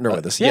over. Partner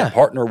with us, yeah.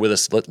 Partner with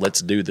us.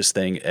 Let's do this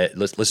thing.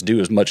 Let's do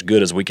as much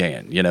good as we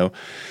can, you know.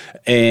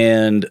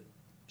 And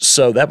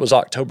so that was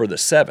October the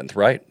 7th,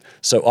 right?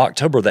 So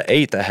October the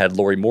 8th, I had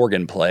Lori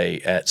Morgan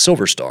play at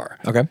Silver Star.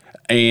 Okay.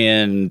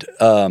 And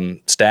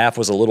staff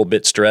was a little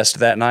bit stressed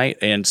that night,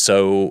 and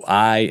so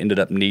I ended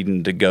up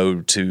needing to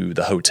go to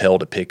the hotel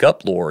to pick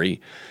up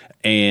Lori,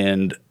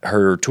 and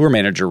her tour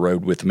manager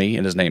rode with me,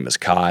 and his name is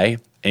Kai.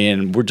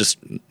 And we're just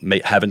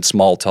having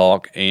small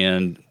talk,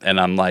 and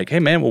I'm like, hey,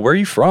 man, well, where are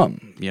you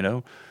from, you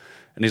know?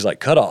 And he's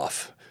like,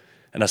 Cutoff.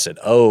 And I said,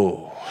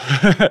 oh.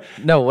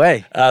 No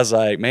way. I was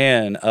like,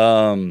 man,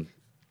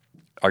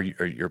 are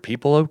your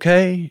people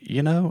okay,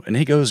 you know? And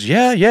he goes,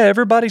 yeah,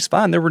 everybody's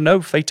fine. There were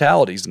no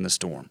fatalities in the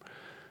storm.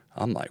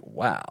 I'm like,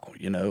 wow,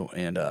 you know?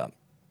 And I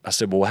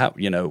said, well, how,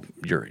 you know,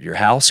 your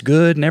house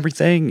good and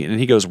everything?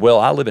 And he goes, well,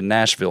 I live in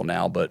Nashville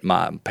now, but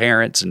my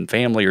parents and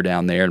family are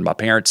down there, and my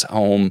parents'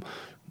 home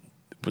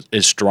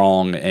is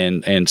strong,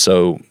 and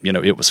so, you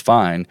know, it was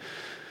fine.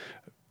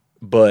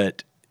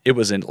 But it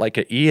was in like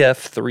an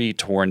EF3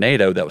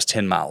 tornado that was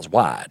 10 miles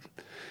wide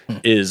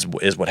is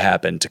what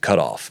happened to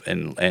Cutoff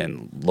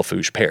and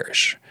Lafourche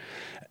Parish.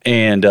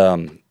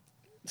 And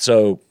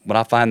so when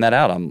I find that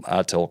out,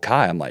 I told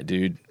Kai, I'm like,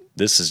 dude,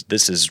 this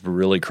is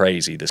really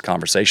crazy, this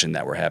conversation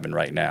that we're having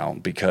right now,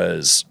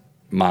 because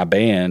my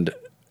band,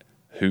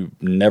 who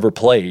never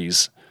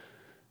plays,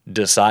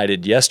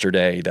 decided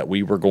yesterday that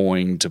we were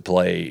going to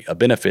play a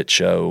benefit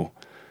show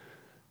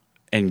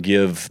and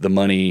give the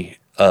money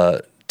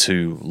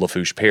to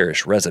Lafourche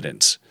Parish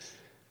residents.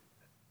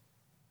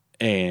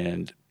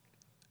 And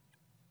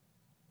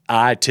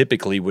I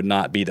typically would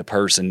not be the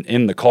person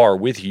in the car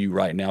with you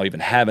right now even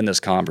having this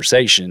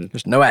conversation.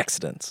 There's no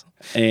accidents.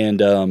 And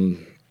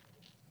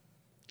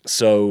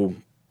so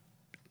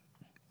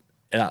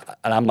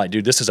I'm like,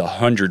 dude, this is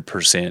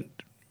 100%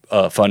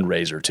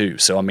 fundraiser too.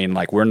 So I mean,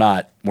 like, we're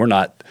not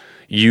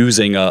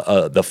using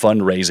the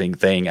fundraising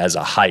thing as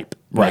a hype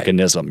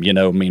mechanism. You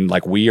know, I mean,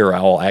 like, we are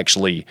all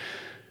actually,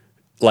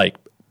 like,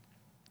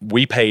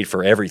 we paid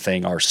for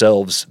everything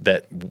ourselves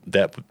that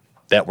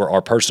were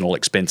our personal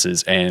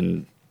expenses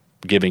and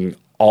giving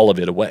all of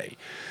it away.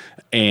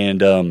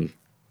 And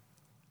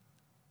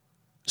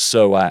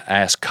so I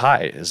asked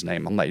Kai his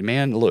name. I'm like,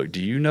 man, look,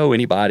 do you know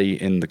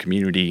anybody in the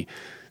community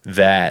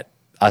that,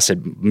 I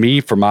said,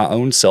 me, for my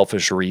own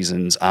selfish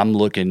reasons, I'm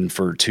looking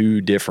for two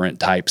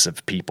different types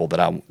of people that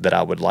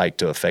I would like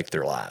to affect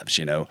their lives.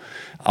 You know,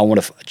 I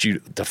want you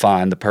to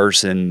find the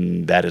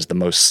person that is the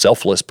most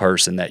selfless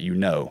person that you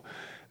know,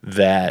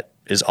 that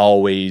is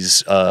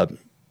always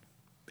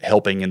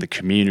helping in the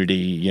community,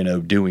 you know,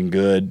 doing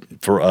good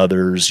for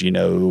others. You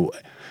know,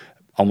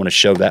 I want to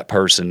show that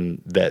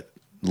person that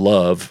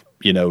love,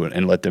 you know,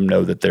 and let them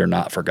know that they're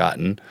not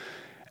forgotten.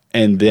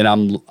 And then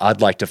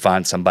I'd like to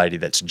find somebody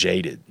that's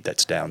jaded,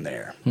 that's down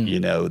there, you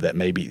know, that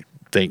maybe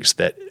thinks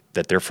that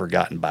they're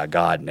forgotten by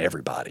God and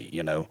everybody,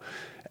 you know.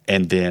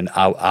 And then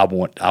I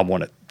want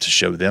to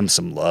show them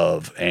some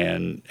love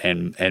and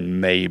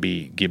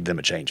maybe give them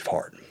a change of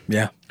heart.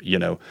 Yeah. You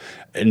know,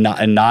 and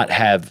not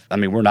have, I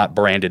mean, we're not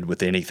branded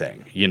with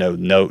anything, you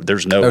know,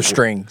 there's no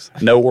strings,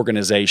 no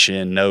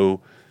organization,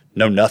 no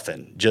no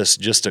nothing,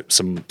 just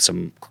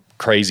some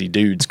crazy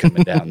dudes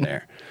coming down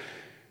there.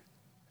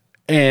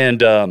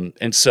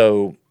 And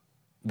so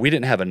we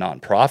didn't have a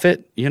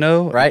nonprofit, you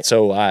know? Right.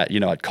 So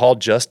I'd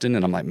called Justin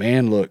and I'm like,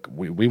 man, look,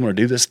 we want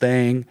to do this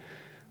thing.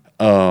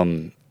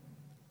 And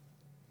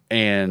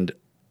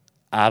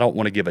I don't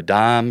want to give a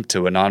dime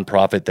to a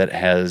nonprofit that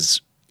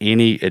has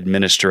any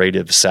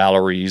administrative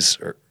salaries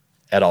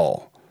at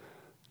all.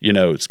 You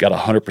know, it's got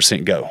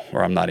 100% go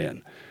or I'm not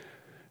in.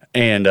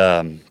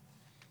 And,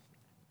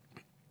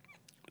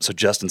 so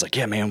Justin's like,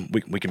 yeah, man,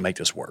 we can make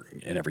this work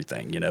and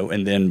everything, you know?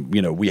 And then,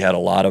 you know, we had a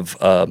lot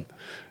of,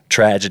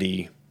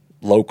 tragedy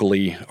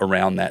locally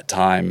around that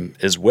time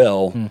as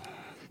well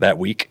that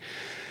week.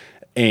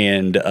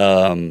 And,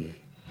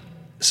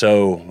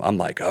 so I'm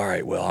like, all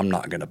right, well, I'm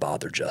not going to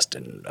bother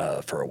Justin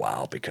for a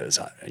while because,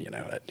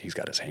 he's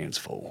got his hands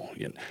full.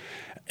 You know?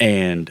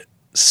 And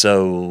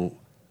so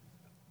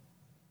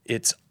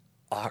it's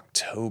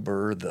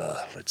October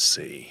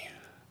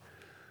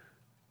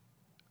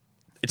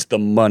it's the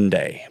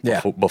Monday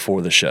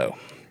before the show.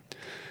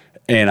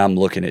 And I'm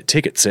looking at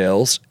ticket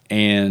sales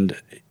and,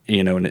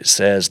 and it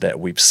says that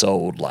we've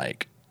sold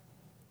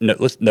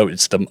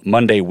it's the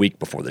Monday week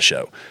before the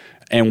show.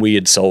 And we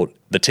had sold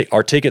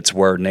our tickets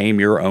were name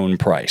your own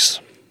price,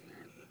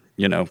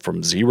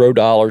 from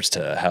 $0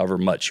 to however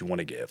much you want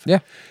to give. Yeah.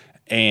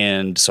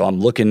 And so I'm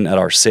looking at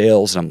our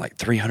sales and I'm like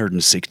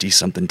 360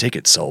 something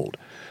tickets sold.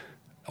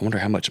 I wonder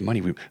how much money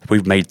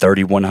we've made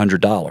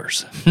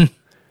 $3,100.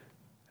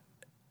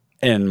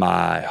 And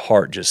my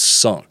heart just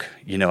sunk.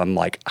 I'm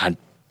like,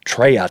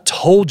 Trey, I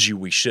told you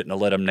we shouldn't have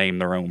let them name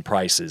their own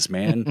prices,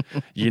 man.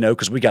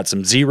 Because we got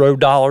some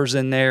 $0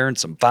 in there and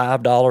some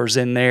 $5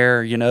 in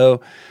there,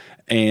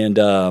 And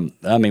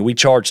we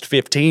charged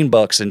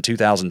 $15 in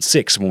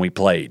 2006 when we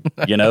played,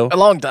 A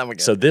long time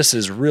ago. So this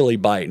is really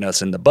biting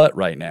us in the butt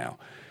right now.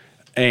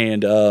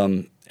 And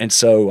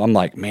so I'm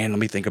like, man, let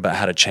me think about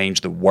how to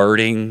change the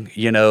wording,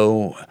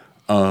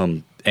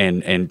 and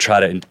try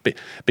to,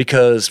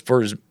 because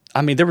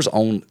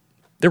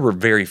there were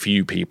very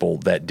few people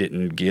that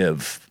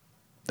gave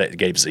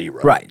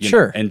 0. Right,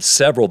 sure. And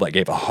several that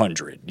gave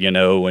 100,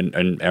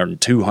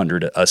 and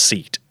 200 a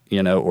seat,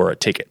 or a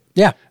ticket.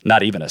 Yeah.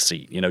 Not even a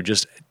seat,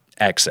 just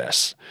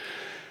access.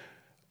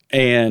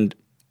 And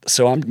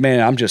so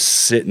I'm just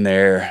sitting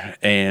there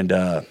and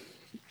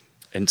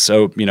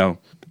so,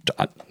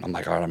 I'm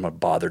like, all right, I'm going to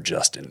bother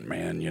Justin,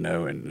 man,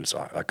 and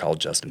so I called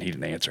Justin. He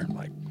didn't answer. I'm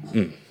like,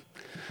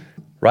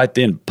 Right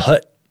then,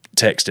 Putt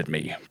texted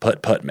me,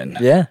 Putt Putman.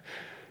 Yeah.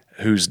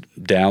 Who's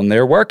down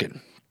there working.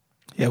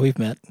 Yeah, we've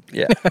met.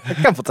 Yeah. A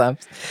couple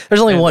times.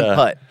 There's only one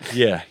Putt.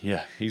 Yeah.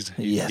 He's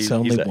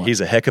one. He's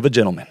a heck of a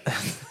gentleman.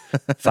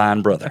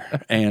 Fine brother.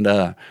 And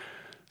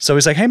so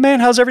he's like, hey, man,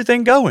 how's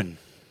everything going?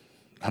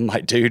 I'm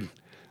like, dude,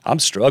 I'm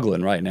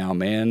struggling right now,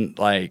 man.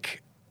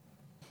 Like,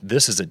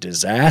 this is a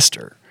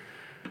disaster.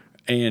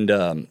 And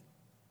to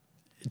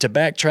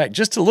backtrack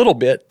just a little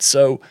bit,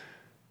 so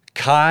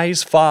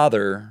Kai's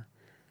father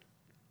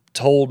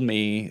told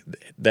me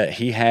that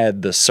he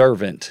had the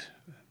servant,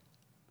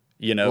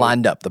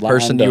 lined up, the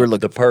person you were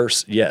looking for.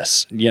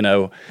 Yes,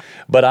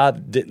 but I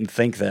didn't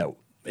think that.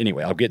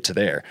 Anyway, I'll get to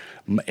there.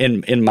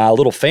 In my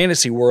little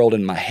fantasy world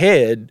in my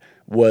head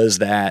was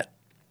that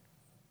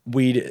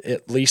we'd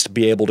at least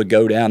be able to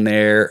go down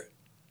there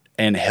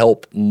and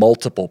help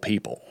multiple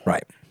people.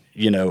 Right.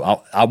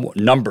 I want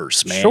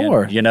numbers, man.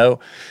 Sure.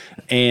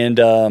 And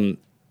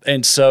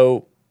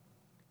so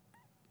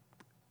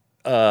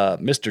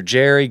Mr.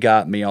 Jerry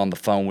got me on the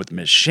phone with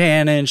Miss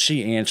Shannon.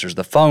 She answers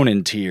the phone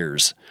in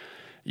tears,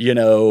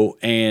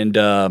 and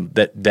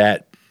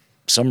that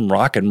some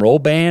rock and roll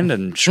band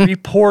in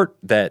Shreveport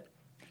that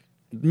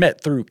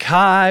met through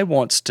Kai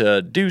wants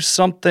to do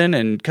something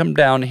and come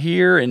down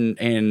here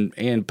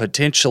and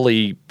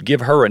potentially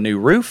give her a new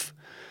roof,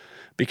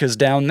 because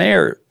down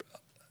there,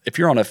 if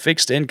you're on a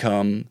fixed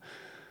income,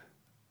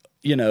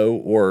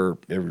 or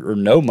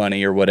no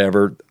money or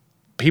whatever,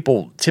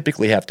 people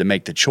typically have to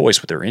make the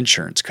choice with their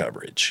insurance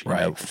coverage,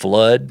 right?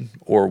 Flood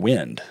or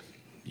wind,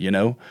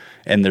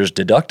 and there's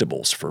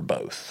deductibles for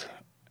both.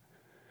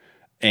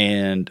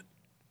 And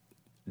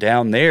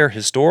down there,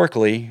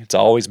 historically, it's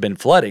always been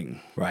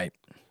flooding, right?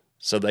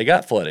 So they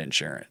got flood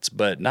insurance,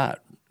 but not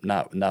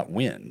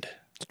wind.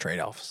 It's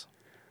trade-offs.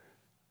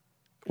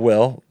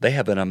 Well, they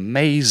have an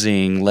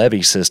amazing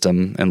levee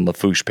system in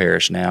Lafourche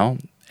Parish now,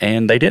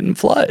 and they didn't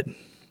flood.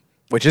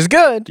 Which is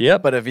good.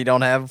 Yep. But if you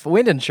don't have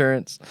wind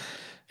insurance.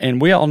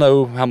 And we all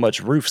know how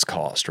much roofs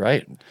cost,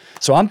 right?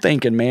 So I'm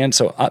thinking, man,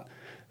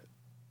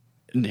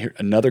 and here,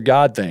 another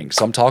God thing.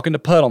 So I'm talking to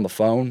Putt on the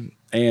phone,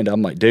 and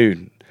I'm like,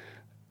 dude,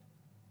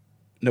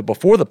 no,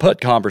 before the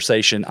Putt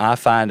conversation, I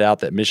find out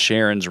that Miss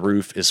Sharon's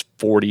roof is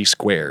 40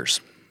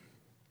 squares.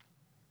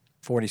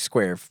 40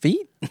 square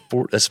feet?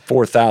 That's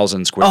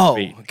 4,000 square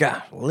feet. Oh,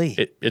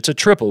 golly. It's a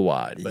triple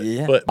wide,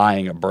 but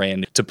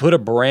buying to put a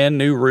brand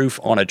new roof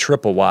on a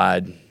triple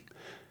wide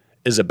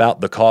is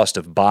about the cost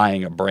of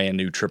buying a brand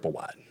new triple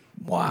wide.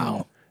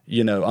 Wow.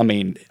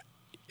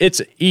 it's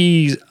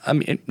easy. I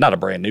mean, not a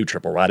brand new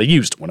triple wide, a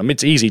used one. I mean,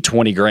 it's easy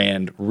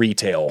 $20,000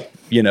 retail,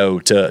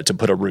 to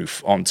put a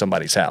roof on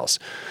somebody's house.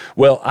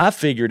 Well, I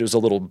figured it was a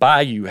little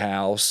bayou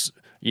house,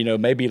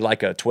 maybe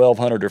like a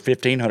 1,200 or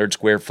 1,500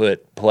 square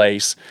foot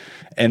place,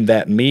 and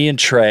that me and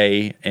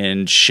Trey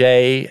and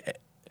Shay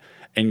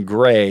and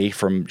Gray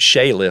from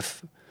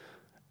Shayliff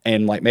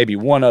and like maybe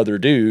one other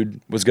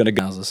dude was going to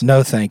go.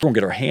 No, thank We're you. going to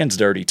get our hands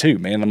dirty too,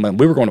 man. I mean,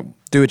 we were going to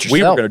Do it We were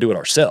yourself. going to do it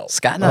ourselves.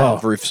 Scott and I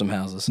have roofed some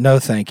houses. No,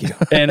 thank you.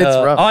 And It's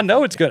rough. I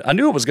know it's good. I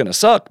knew it was going to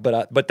suck,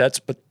 but that's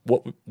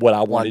what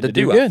I wanted to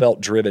do. I good.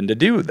 felt driven to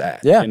do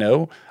that. Yeah.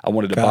 I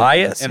wanted to God buy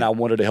bless it and you. I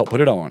wanted to help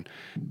put it on.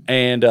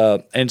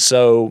 And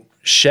so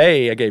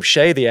I gave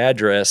Shay the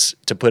address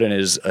to put in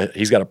his.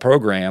 He's got a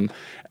program,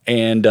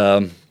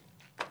 and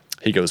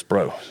he goes,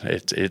 bro,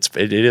 it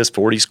is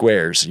 40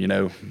 squares,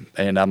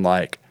 and I'm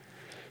like,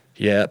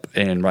 yep.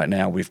 And right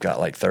now we've got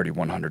like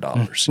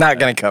 $3,100. Not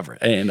going to cover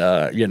it. And,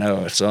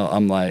 so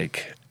I'm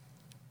like,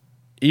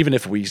 even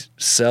if we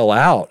sell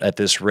out at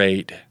this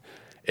rate,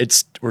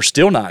 we're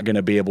still not going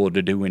to be able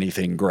to do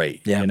anything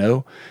great,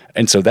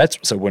 And so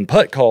so when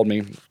Putt called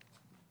me,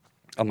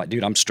 I'm like,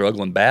 dude, I'm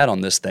struggling bad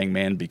on this thing,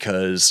 man,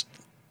 because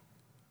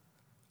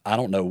I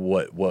don't know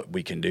what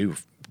we can do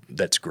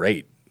that's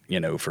great,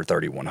 for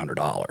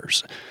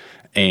 $3,100.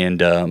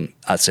 And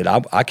I said,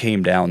 I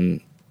came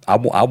down, I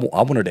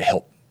wanted to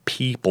help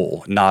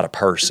people, not a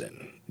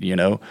person,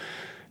 and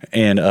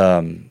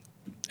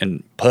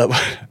Putt,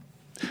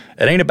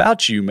 it ain't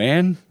about you,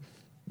 man.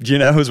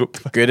 Is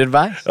what Good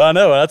advice. I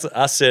know.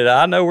 I said,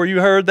 I know where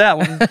you heard that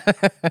one.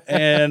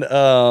 and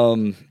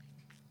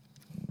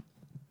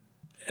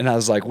I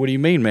was like, what do you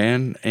mean,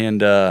 man?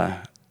 And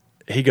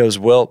he goes,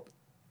 well,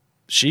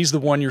 she's the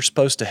one you're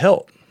supposed to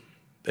help.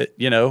 I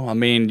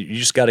mean, you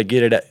just got to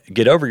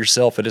get over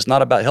yourself. It is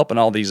not about helping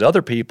all these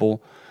other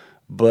people,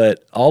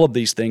 but all of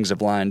these things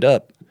have lined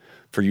up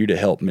for you to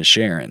help Miss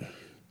Sharon.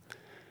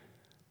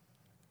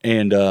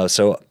 And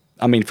so,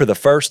 I mean, for the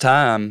first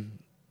time,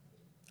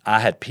 I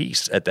had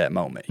peace at that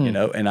moment,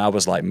 and I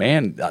was like,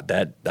 man,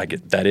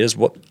 that is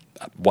what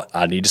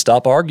I need to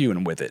stop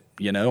arguing with it.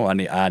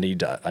 I need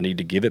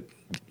to give it,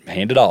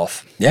 hand it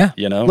off. Yeah.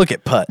 Look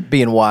at Putt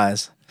being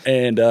wise.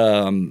 And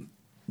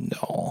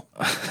No.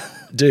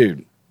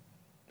 dude,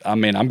 I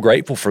mean, I'm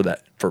grateful for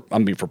that. For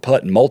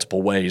Putt in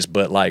multiple ways,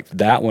 but like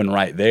that one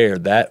right there,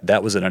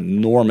 that was an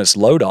enormous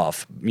load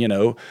off,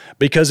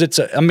 because it's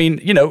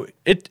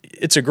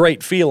a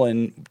great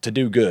feeling to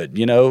do good,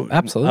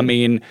 Absolutely. I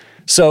mean,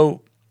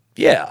 so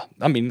yeah,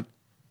 I mean,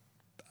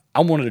 I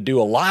wanted to do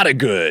a lot of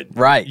good,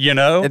 Right.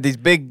 Right. These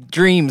big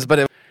dreams, but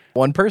it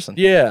one person.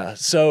 Yeah.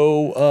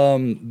 So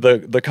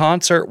the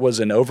concert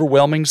was an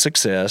overwhelming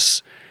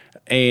success,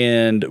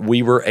 and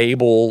we were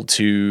able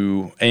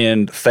to,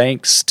 and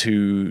thanks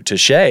to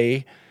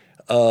Shay,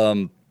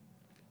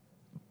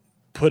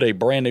 put a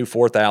brand new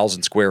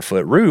 4,000 square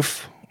foot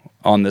roof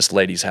on this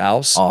lady's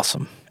house.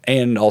 Awesome.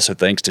 And also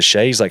thanks to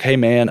Shay, he's like, hey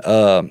man,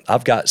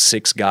 I've got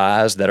 6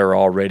 guys that are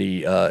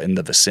already in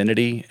the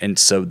vicinity, and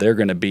so they're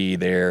going to be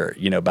there,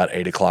 about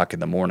 8 o'clock in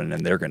the morning,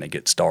 and they're going to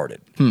get started.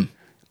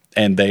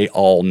 And they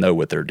all know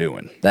what they're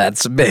doing.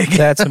 That's big.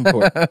 That's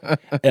important.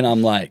 And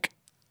I'm like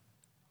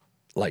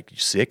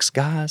 6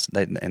 guys,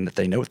 and that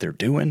they know what they're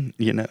doing,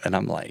 And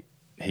I'm like,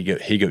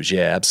 he goes,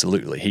 yeah,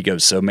 absolutely. He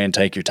goes, so man,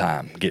 take your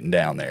time getting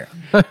down there.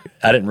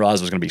 I didn't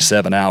realize it was going to be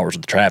 7 hours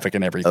with traffic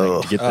and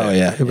everything to get there. Oh,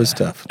 yeah. It was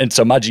tough. And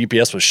so my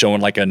GPS was showing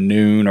like a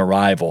noon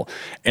arrival.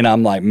 And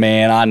I'm like,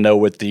 man, I know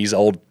what these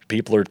old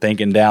people are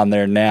thinking down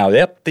there now.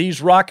 Yep,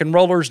 these rock and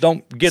rollers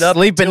don't get up.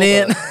 Sleeping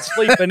until in.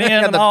 Sleeping in.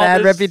 Got and the all bad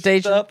this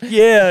reputation. stuff.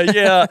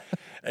 Yeah.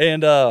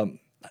 And,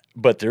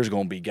 but there's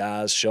going to be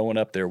guys showing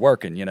up there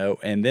working,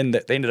 And then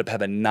they ended up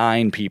having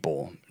 9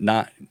 people,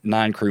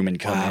 9 crewmen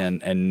come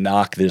in and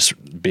knock this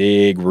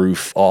big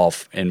roof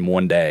off in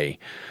one day.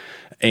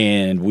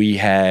 And we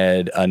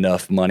had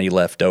enough money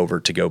left over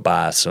to go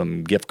buy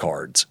some gift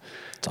cards.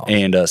 Awesome.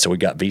 And so we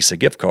got Visa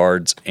gift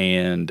cards.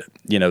 And,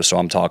 so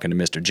I'm talking to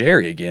Mr.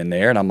 Jerry again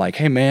there. And I'm like,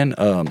 hey, man,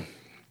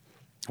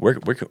 where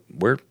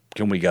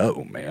can we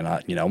go, man?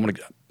 I want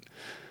to go.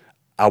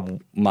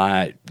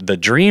 The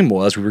dream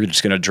was we were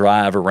just going to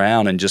drive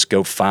around and just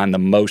go find the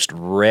most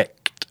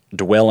wrecked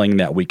dwelling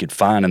that we could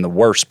find in the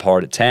worst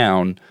part of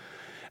town,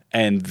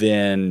 and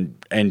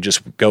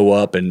just go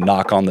up and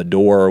knock on the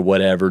door or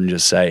whatever and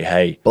just say,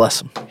 hey,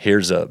 Bless them.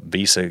 here's a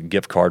Visa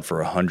gift card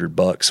for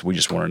 $100. We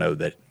just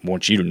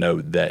want you to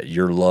know that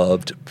you're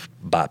loved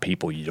by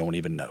people you don't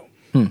even know,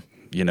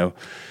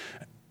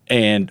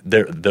 And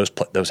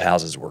those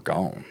houses were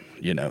gone.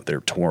 They're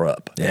tore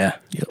up. Yeah.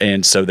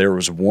 And so there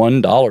was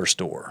one dollar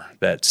store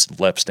that's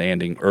left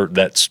standing, or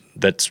that's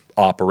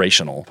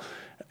operational.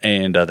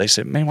 And they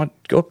said, man,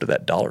 go up to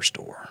that dollar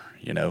store,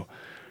 And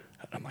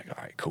I'm like,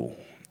 all right, cool.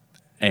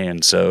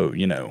 And so,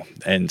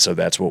 so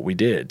that's what we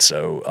did.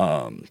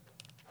 So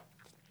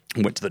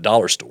went to the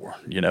dollar store,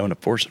 and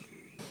of course,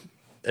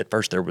 at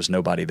first there was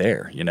nobody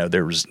there.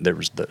 There was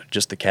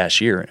just the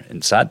cashier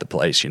inside the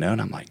place, and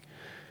I'm like,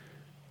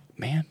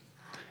 man,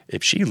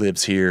 if she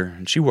lives here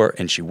and she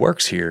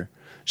works here,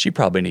 she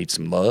probably needs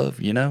some love,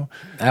 you know?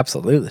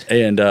 Absolutely.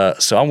 And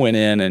so I went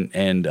in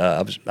and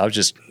I was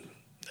just,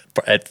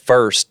 at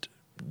first,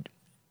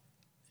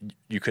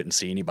 you couldn't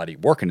see anybody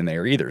working in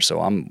there either.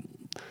 So I'm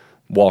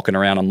walking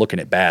around, I'm looking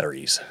at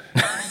batteries,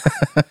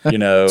 you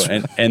know,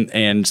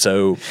 and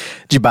so.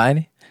 Did you buy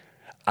any?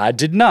 I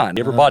did not.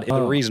 Never bought.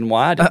 The reason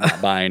why I did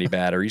not buy any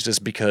batteries is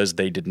because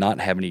they did not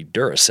have any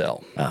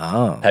Duracell.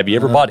 Oh. Have you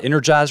ever bought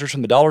Energizers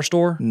from the dollar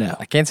store? No.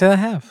 I can't say I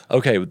have.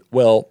 Okay,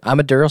 well, I'm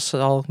a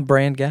Duracell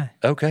brand guy.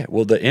 okay,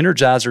 well, the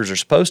Energizers are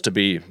supposed to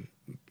be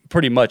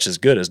pretty much as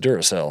good as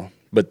Duracell,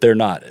 but they're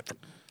not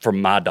from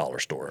my dollar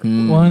store.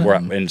 Where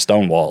in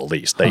Stonewall, at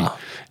least, they,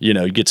 you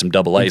know, you get some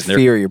double A's. And they're,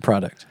 Inferior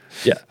product.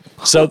 yeah.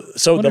 So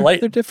the Wonder if lady,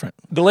 they're different.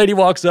 the lady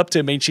walks up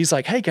to me and she's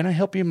like, "Hey, can I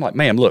help you?" I'm like,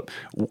 "Ma'am, look,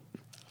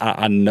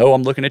 I know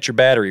I'm looking at your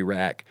battery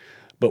rack,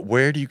 but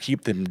where do you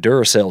keep them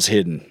Duracells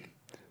hidden?"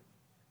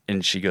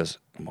 And she goes,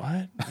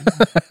 "What?"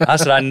 I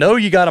said, "I know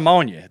you got them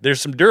on you.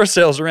 There's some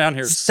Duracells around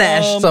here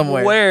Stashed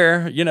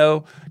somewhere. you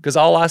know, because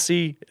all I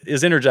see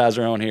is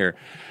Energizer on here."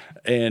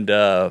 And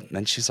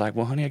she's like,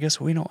 "Well, honey, I guess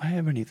we don't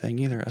have anything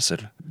either." I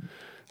said,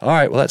 "All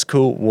right, well, that's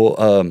cool.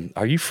 Well,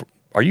 are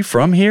you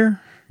from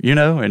here? You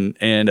know?"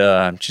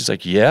 And she's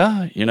like,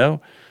 "Yeah, you know."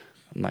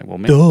 I'm like, "Well,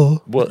 man,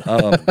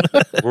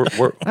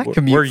 I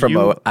commute were from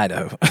you,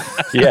 Idaho.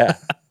 yeah.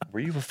 Were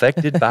you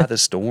affected by the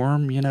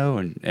storm, you know?"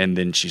 And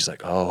then she's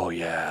like, "Oh,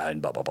 yeah,"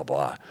 and blah, blah, blah,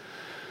 blah.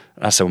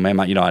 And I said, "Well, ma'am,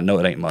 I know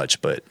it ain't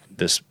much, but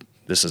this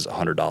is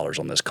 $100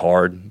 on this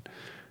card."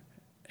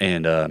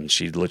 And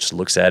she just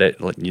looks at it,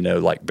 you know,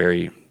 like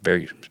very,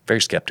 very,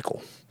 very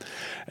skeptical.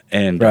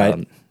 And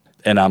Right.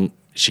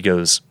 She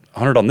goes,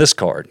 "$100 on this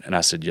card?" And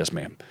I said, "Yes,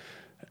 ma'am."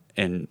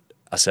 And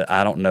I said,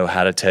 "I don't know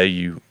how to tell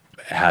you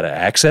how to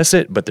access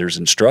it, but there's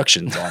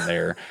instructions on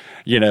there.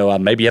 You know,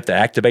 maybe you have to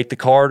activate the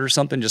card or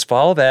something. Just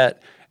follow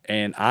that."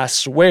 And I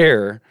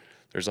swear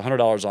there's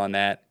 $100 on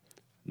that.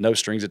 No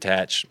strings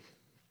attached.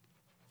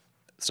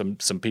 Some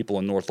people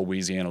in North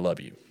Louisiana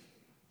love you.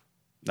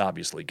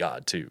 Obviously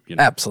God too, you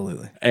know.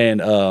 Absolutely. And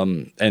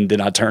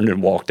then I turned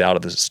and walked out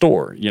of the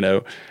store, you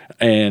know.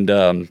 And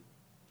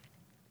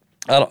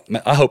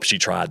I hope she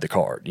tried the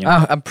card, you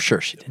know. I'm sure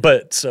she did.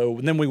 But so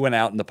then we went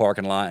out in the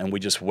parking lot and we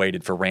just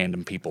waited for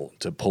random people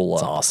to pull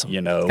up. Awesome.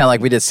 You know. Kind of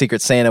like we did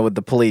Secret Santa with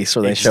the police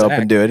where they show up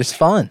and do it. It's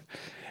fun.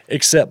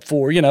 Except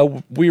for, you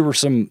know, we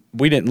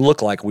didn't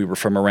look like we were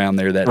from around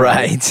there that night.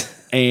 Right.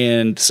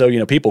 And so, you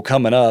know, people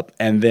coming up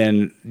and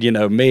then, you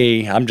know,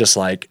 me, I'm just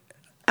like,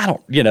 I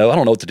don't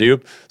know what to do.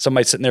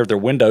 Somebody sitting there with their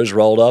windows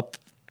rolled up.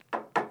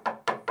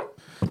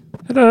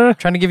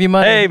 Trying to give you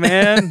money. "Hey,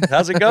 man,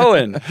 how's it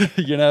going?"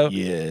 You know?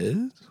 Yes.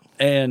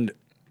 And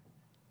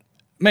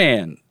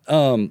man,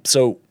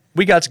 so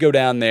we got to go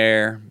down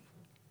there,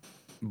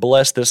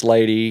 bless this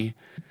lady.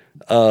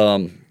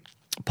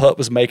 Putt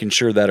was making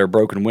sure that her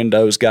broken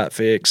windows got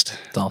fixed.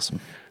 It's awesome.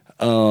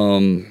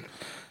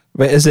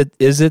 But is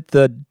it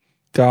the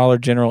Dollar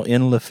General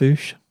in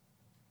Lafourche?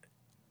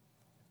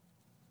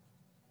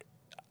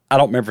 I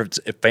don't remember if it's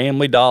a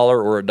Family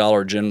Dollar or a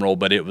Dollar General,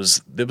 but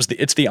it's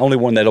the only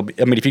one that'll be.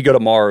 I mean, if you go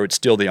tomorrow, it's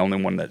still the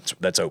only one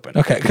that's open.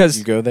 Okay, because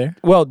You go there?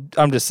 Well,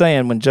 I'm just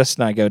saying, when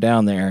Justin and I go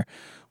down there,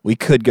 we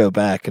could go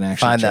back and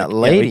actually Find check- that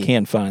lady. Yeah, we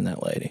can find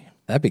that lady.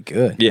 That'd be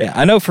good. Yeah.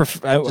 I know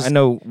I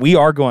know we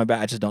are going back.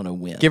 I just don't know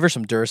when. Give her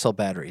some Duracell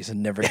batteries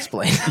and never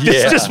explain.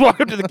 Yeah. Just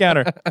walk up to the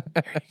counter.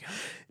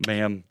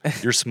 Ma'am,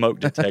 your smoke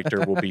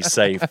detector will be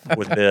safe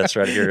with this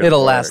right here.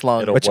 It'll last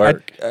long. It'll Which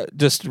work.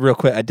 just real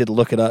quick, I did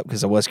look it up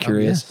because I was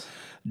curious.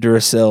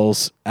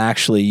 Duracells,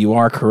 actually, you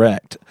are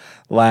correct,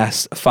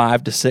 last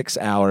 5 to 6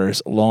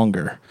 hours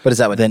longer. But is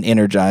that what than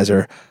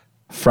Energizer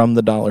from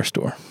the dollar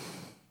store?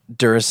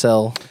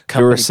 Duracell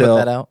company put Duracell.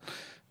 that out?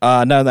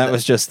 No, that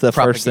was just the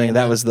first thing. propaganda.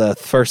 That was the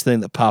first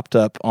thing that popped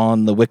up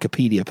on the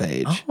Wikipedia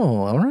page.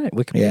 Oh, all right.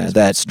 Wikipedia. Yeah, is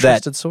that's a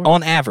trusted source.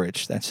 on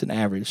average. That's an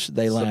average.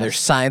 They So there's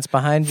last science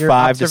behind your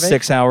 5 to observation?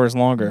 6 hours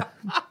longer.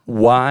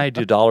 Why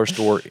do dollar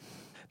store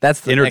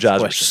That's the next Energizers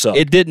question. suck?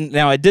 It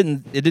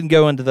didn't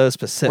go into those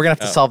specifics. We're gonna have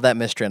to solve that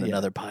mystery in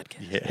another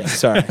podcast. Yeah,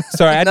 sorry.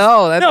 I-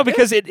 No, that's no,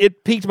 because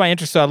it piqued my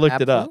interest, so I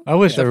looked it up. I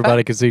wish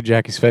everybody could see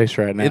Jackie's face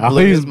right now.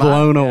 blew He's his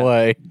mind. blown Yeah.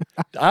 away.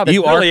 I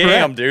You are really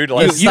correct. am, dude.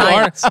 Like, You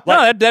are Science.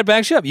 no, that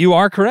backs you up. You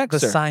are correct, The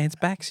sir. science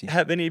backs you.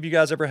 have any of you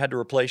guys ever had to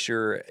replace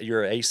your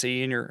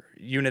AC in your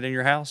unit in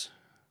your house?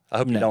 I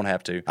hope you don't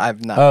have to.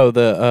 I've not. Oh,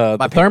 the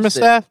parents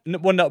did.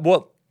 thermostat?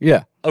 Well,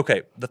 Yeah.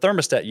 okay, the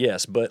thermostat,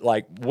 yes, but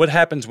like, what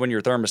happens when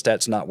your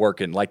thermostat's not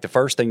working? Like, the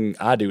first thing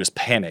I do is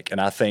panic, and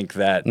I think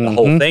that the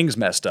whole thing's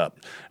messed up.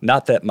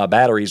 Not that my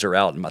batteries are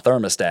out in my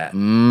thermostat.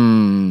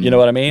 You know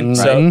what I mean?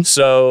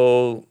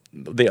 So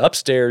the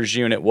upstairs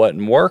unit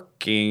wasn't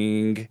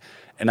working,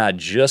 and I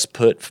just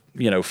put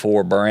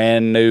 4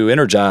 brand new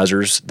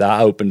Energizers. That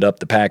I opened up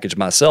the package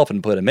myself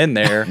and put them in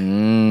there,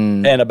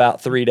 and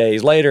about 3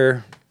 days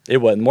later, it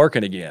wasn't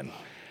working again.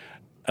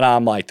 And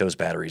I'm like, those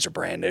batteries are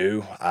brand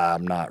new.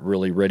 I'm not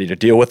really ready to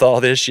deal with all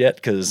this yet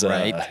because,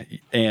 Right.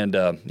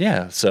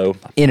 So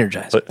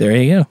Energize. But- There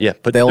you go. yeah,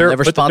 They'll never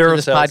put the sponsor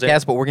this Duracells in.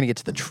 podcast, but we're gonna get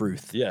to the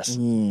truth. Yes,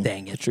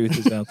 Dang The it. truth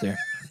is out there.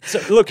 So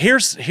look,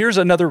 here's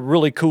another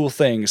really cool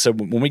thing. So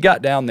when we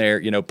got down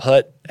there,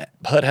 Putt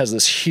has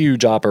this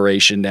huge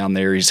operation down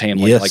there. He's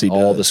handling Yes, he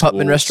all does. the schools.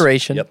 Putman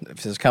Restoration. Yep.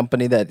 It's his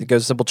company that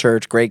goes to Simple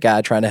Church. Great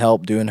guy trying to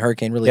help doing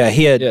hurricane relief. Yeah,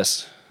 he had.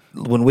 Yes.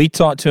 When we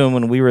talked to him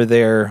when we were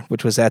there,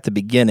 which was at the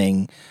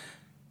beginning,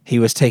 he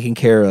was taking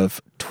care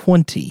of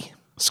 20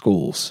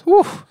 schools.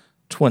 Whew,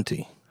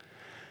 20.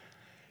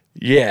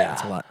 Yeah.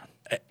 That's a lot.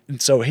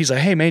 And so he's like,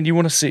 hey, man, you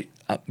want to see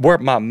where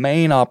my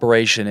main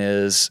operation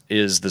is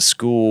the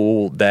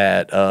school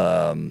that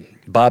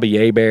Bobby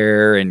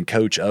Hebert and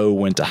Coach O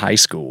went to high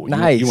school.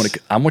 Nice.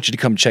 I want you to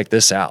come check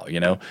this out,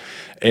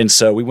 And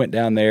so we went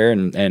down there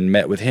and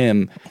met with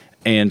him.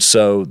 And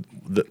so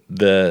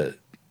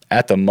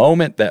at the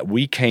moment that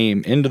we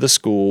came into the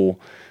school,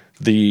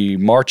 the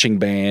marching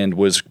band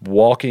was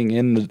walking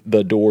in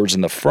the doors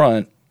in the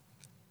front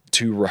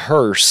to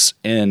rehearse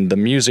in the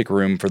music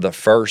room for the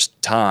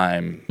first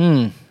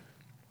time.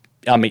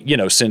 I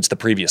mean, since the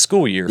previous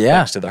school year,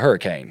 thanks to the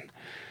hurricane.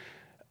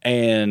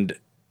 And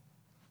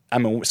I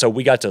mean, so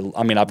we got to,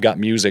 I've got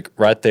music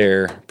right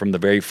there from the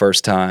very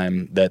first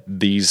time that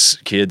these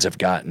kids have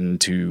gotten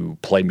to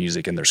play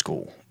music in their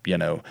school,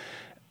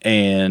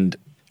 and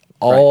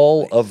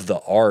all of the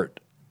art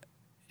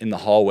in the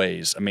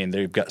hallways. I mean,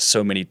 they've got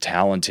so many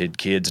talented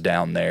kids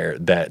down there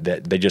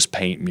that they just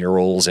paint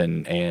murals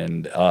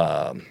and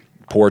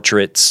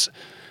portraits.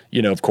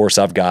 Of course,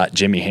 I've got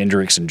Jimi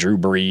Hendrix and Drew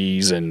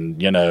Brees and,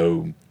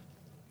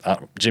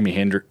 Jimi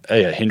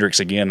Hendrix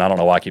again. I don't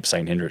know why I keep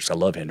saying Hendrix. I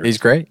love Hendrix. He's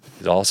great.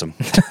 He's awesome.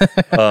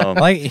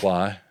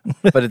 Why?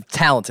 But it's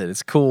talented.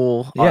 It's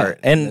cool art.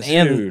 And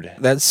Dude.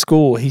 that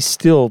school, he's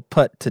still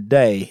Putt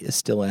today is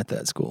still at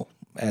that school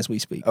as we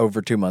speak.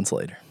 Over 2 months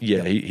later.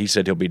 Yeah, he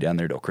said he'll be down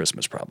there till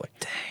Christmas probably.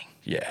 Dang.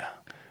 Yeah.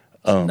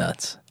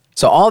 Nuts.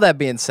 So all that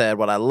being said,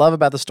 what I love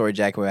about the story,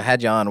 Jackie, we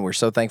had you on, and we're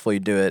so thankful you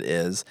do it,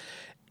 is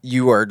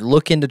you are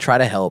looking to try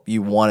to help.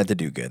 You wanted to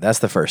do good. That's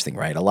the first thing,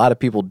 right? A lot of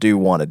people do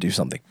want to do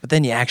something, but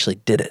then you actually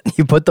did it.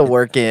 You put the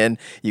work in.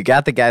 You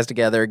got the guys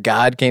together.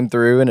 God came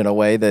through, and in a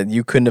way that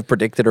you couldn't have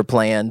predicted or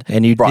planned.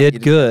 And you brought did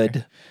together.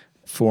 good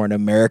for an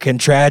American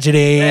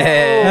tragedy.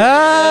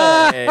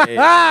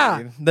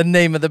 Hey, the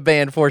name of the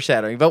band,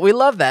 Foreshadowing. But we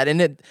love that. And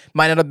it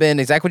might not have been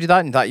exactly what you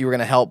thought. You thought you were going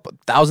to help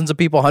thousands of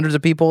people, hundreds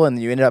of people, and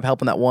you ended up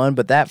helping that one.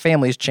 But that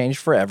family's changed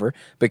forever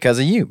because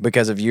of you,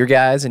 because of your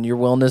guys and your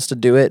willingness to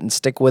do it and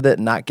stick with it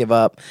and not give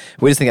up.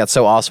 We just think that's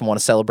so awesome. Want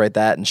to celebrate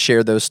that and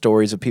share those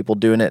stories of people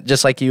doing it,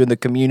 just like you in the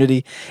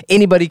community.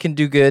 Anybody can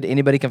do good.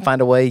 Anybody can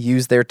find a way,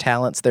 use their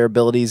talents, their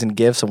abilities, and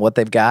gifts and what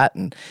they've got.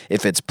 And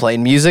if it's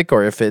playing music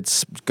or if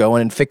it's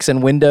going and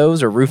fixing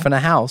windows or roofing a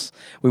house,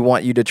 we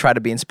want you to try to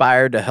be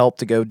inspired to help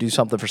to go do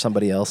something for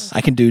somebody else.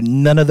 I can do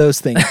none of those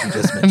things you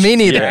just mentioned. Me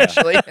neither,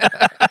 actually.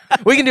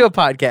 We can do a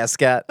podcast,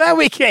 Scott. That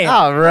we can.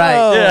 All right.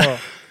 Oh. Yeah.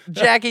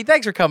 Jackie,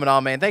 thanks for coming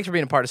on, man. Thanks for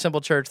being a part of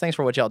Simple Church. Thanks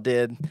for what y'all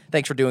did.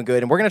 Thanks for doing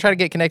good. And we're going to try to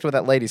get connected with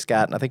that lady,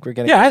 Scott. And I think we're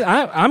going to.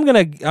 Yeah, I'm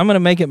gonna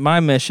make it my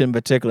mission in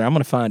particular. I'm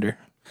gonna find her,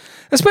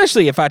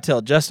 especially if I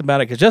tell Justin about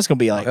it, because Justin's gonna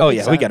be like, "Oh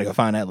yeah, we got to go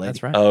find that lady."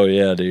 That's right. Oh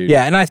yeah, dude.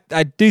 Yeah, and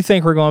I do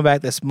think we're going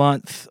back this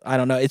month. I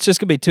don't know. It's just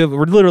gonna be two of it.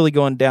 We're literally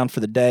going down for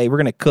the day. We're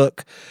gonna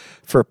cook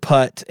for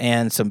Putt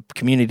and some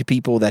community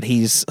people that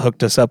he's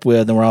hooked us up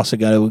with, and we're also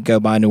going to go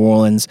by New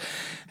Orleans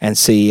and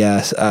see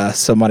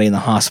somebody in the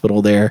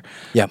hospital there.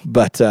 Yeah.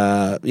 But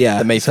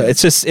yeah, so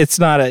it's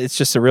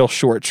just a real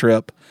short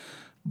trip.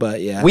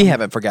 But yeah, We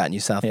haven't forgotten you,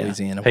 South Yeah.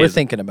 Louisiana. Hey, We're is-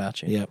 thinking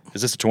about you. Yep.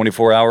 Is this a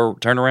 24-hour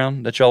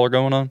turnaround that y'all are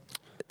going on?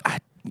 I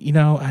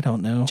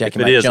don't know. Jackie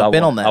If it might is, jump I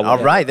in on want- that. I All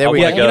want- right, there I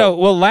we wanna go. go.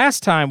 Well,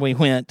 last time we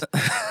went,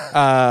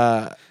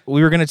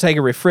 we were going to take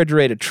a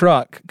refrigerated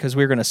truck because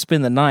we were going to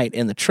spend the night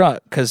in the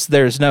truck because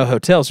there's no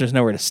hotels, there's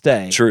nowhere to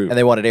stay. True. And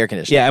they wanted air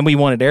conditioning. Yeah, and we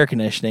wanted air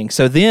conditioning.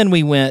 So then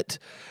we went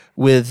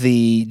with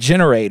the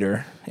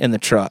generator in the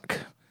truck.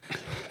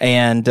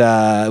 And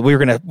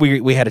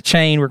we had a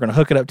chain, we were gonna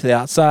hook it up to the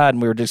outside,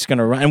 and we were just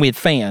gonna run, and we had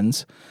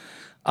fans.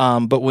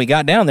 But when we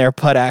got down there,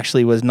 Putt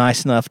actually was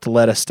nice enough to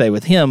let us stay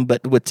with him.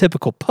 But with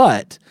typical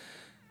Putt,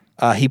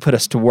 he put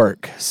us to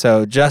work.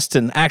 So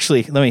Justin,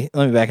 actually, let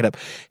me back it up.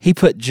 He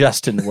put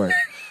Justin to work.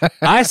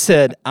 I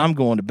said, I'm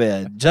going to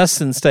bed.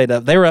 Justin stayed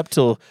up. They were up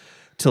till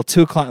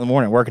 2:00 in the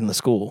morning working in the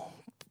school.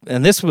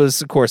 And this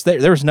was, of course,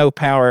 there was no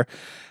power.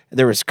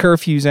 There was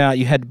curfews out.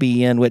 You had to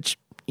be in, which,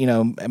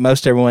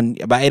 most everyone,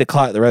 by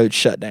 8:00, the road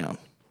shut down.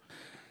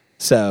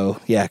 So,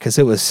 yeah, because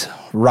it was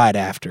right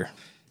after.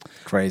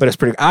 Crazy. But it's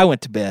pretty, I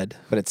went to bed.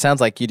 But it sounds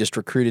like you just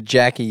recruited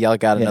Jackie. Y'all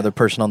got another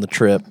person on the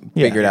trip.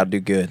 Yeah. Figured out to do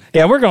good.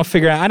 Yeah, we're going to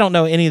figure out. I don't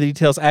know any of the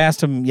details. I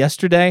asked him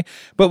yesterday.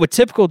 But with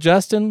typical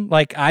Justin,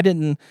 I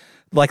didn't,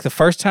 the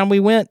first time we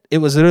went, it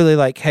was literally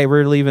like, hey,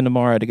 we're leaving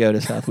tomorrow to go to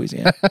South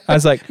Louisiana. I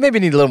was like, Maybe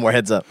need a little more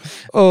heads up.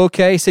 oh,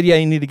 okay. He said, yeah,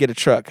 you need to get a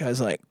truck. I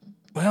was like,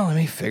 well, let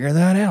me figure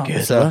that out.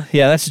 So,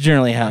 yeah, that's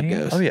generally how it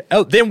goes. Oh yeah.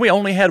 Oh, then we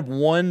only had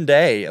one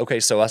day. Okay,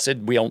 so I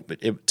said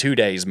 2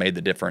 days made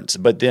the difference.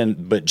 But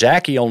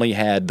Jackie only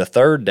had the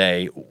third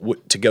day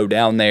to go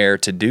down there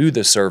to do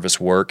the service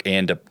work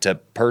and to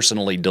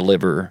personally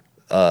deliver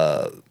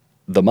the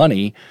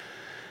money.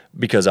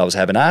 because I was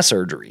having eye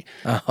surgery.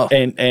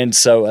 And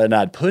so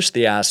I'd pushed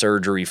the eye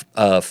surgery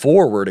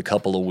forward a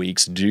couple of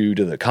weeks due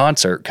to the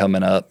concert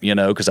coming up,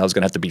 because I was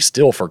going to have to be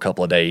still for a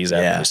couple of days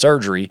after the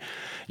surgery,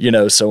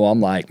 so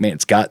I'm like, man,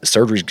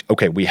 surgery's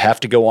okay. We have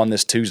to go on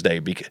this Tuesday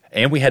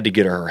and we had to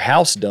get her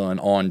house done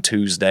on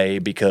Tuesday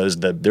because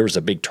there was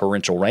a big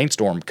torrential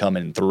rainstorm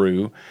coming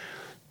through,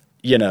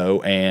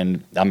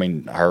 and I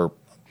mean,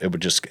 it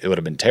would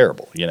have been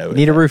terrible,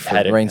 Need a roof for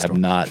had the it rainstorm.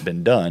 have not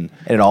been done.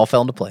 And it all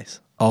fell into place.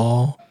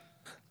 All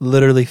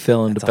literally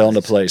fell into Fell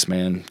into place,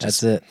 man.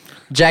 That's it.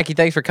 Jackie,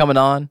 thanks for coming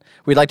on.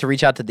 We'd like to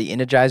reach out to the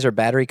Energizer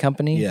Battery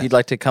Company. Yeah. If you'd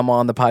like to come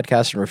on the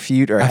podcast and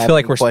refute or I have feel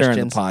like any we're stirring the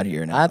questions. pot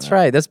here now. That's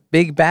right. That's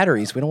big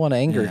batteries. We don't want to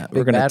anger. Yeah, big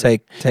we're going to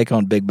take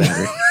on Big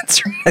Battery.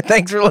 That's right.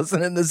 Thanks for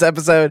listening to this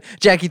episode.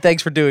 Jackie,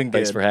 thanks for doing good.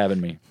 Thanks for having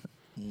me.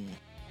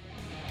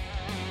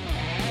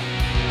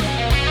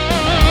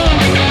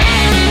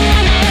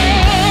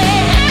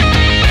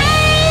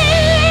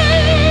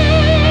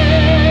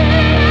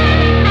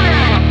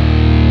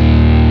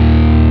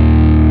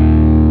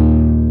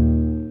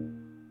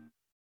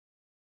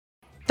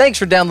 Thanks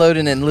for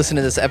downloading and listening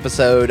to this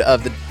episode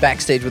of the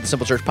Backstage with the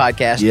Simple Church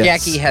podcast. Yes.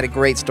 Jackie had a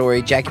great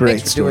story. Jackie, Great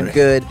thanks for doing story.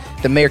 good.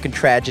 The American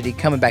Tragedy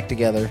coming back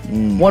together.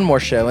 One more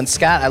show. And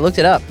Scott, I looked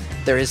it up.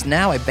 There is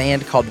now a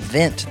band called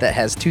Vent that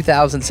has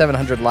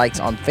 2,700 likes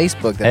on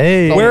Facebook. That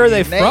Hey. told Where me are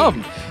they your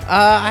name. from?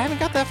 I haven't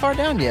got that far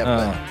down yet,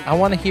 but I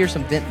want to hear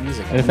some Vent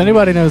music. If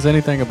anybody knows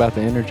anything about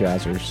the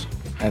Energizers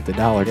at the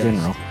Dollar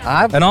General,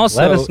 And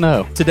also, let us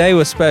know. today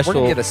was we're special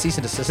going to get a cease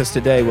and desist. because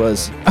today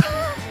was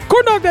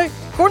Corn Dog Day.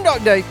 Corn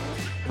Dog Day.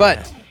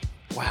 But,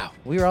 wow,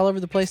 we were all over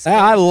the place.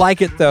 I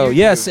like it though.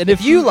 Yes, and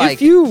if you like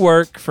if you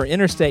work for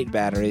Interstate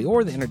Battery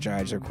or the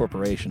Energizer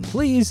Corporation,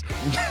 please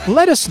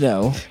let us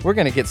know. We're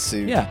going to get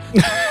sued. Yeah.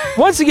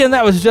 Once again,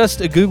 that was just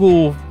a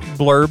Google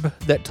blurb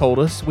that told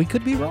us we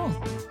could be wrong.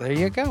 There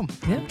you go.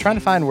 Yeah. I'm trying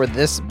to find where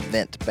this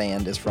Vent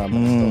band is from.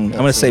 I'm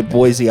going to say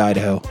Boise,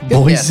 Idaho.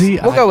 Boise,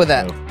 Yes, we'll go with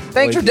that. Idaho.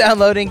 Thanks for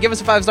downloading. Give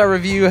us a 5-star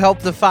review. Help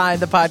to find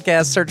the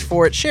podcast. Search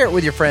for it. Share it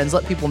with your friends.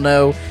 Let people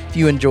know if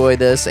you enjoy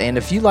this. And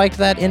if you liked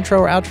that intro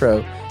or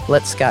outro,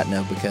 let Scott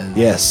know because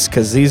Yes,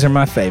 because these are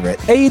my favorite.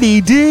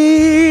 ADD.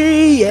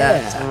 Yeah.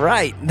 that's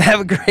right. Have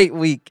a great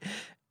week.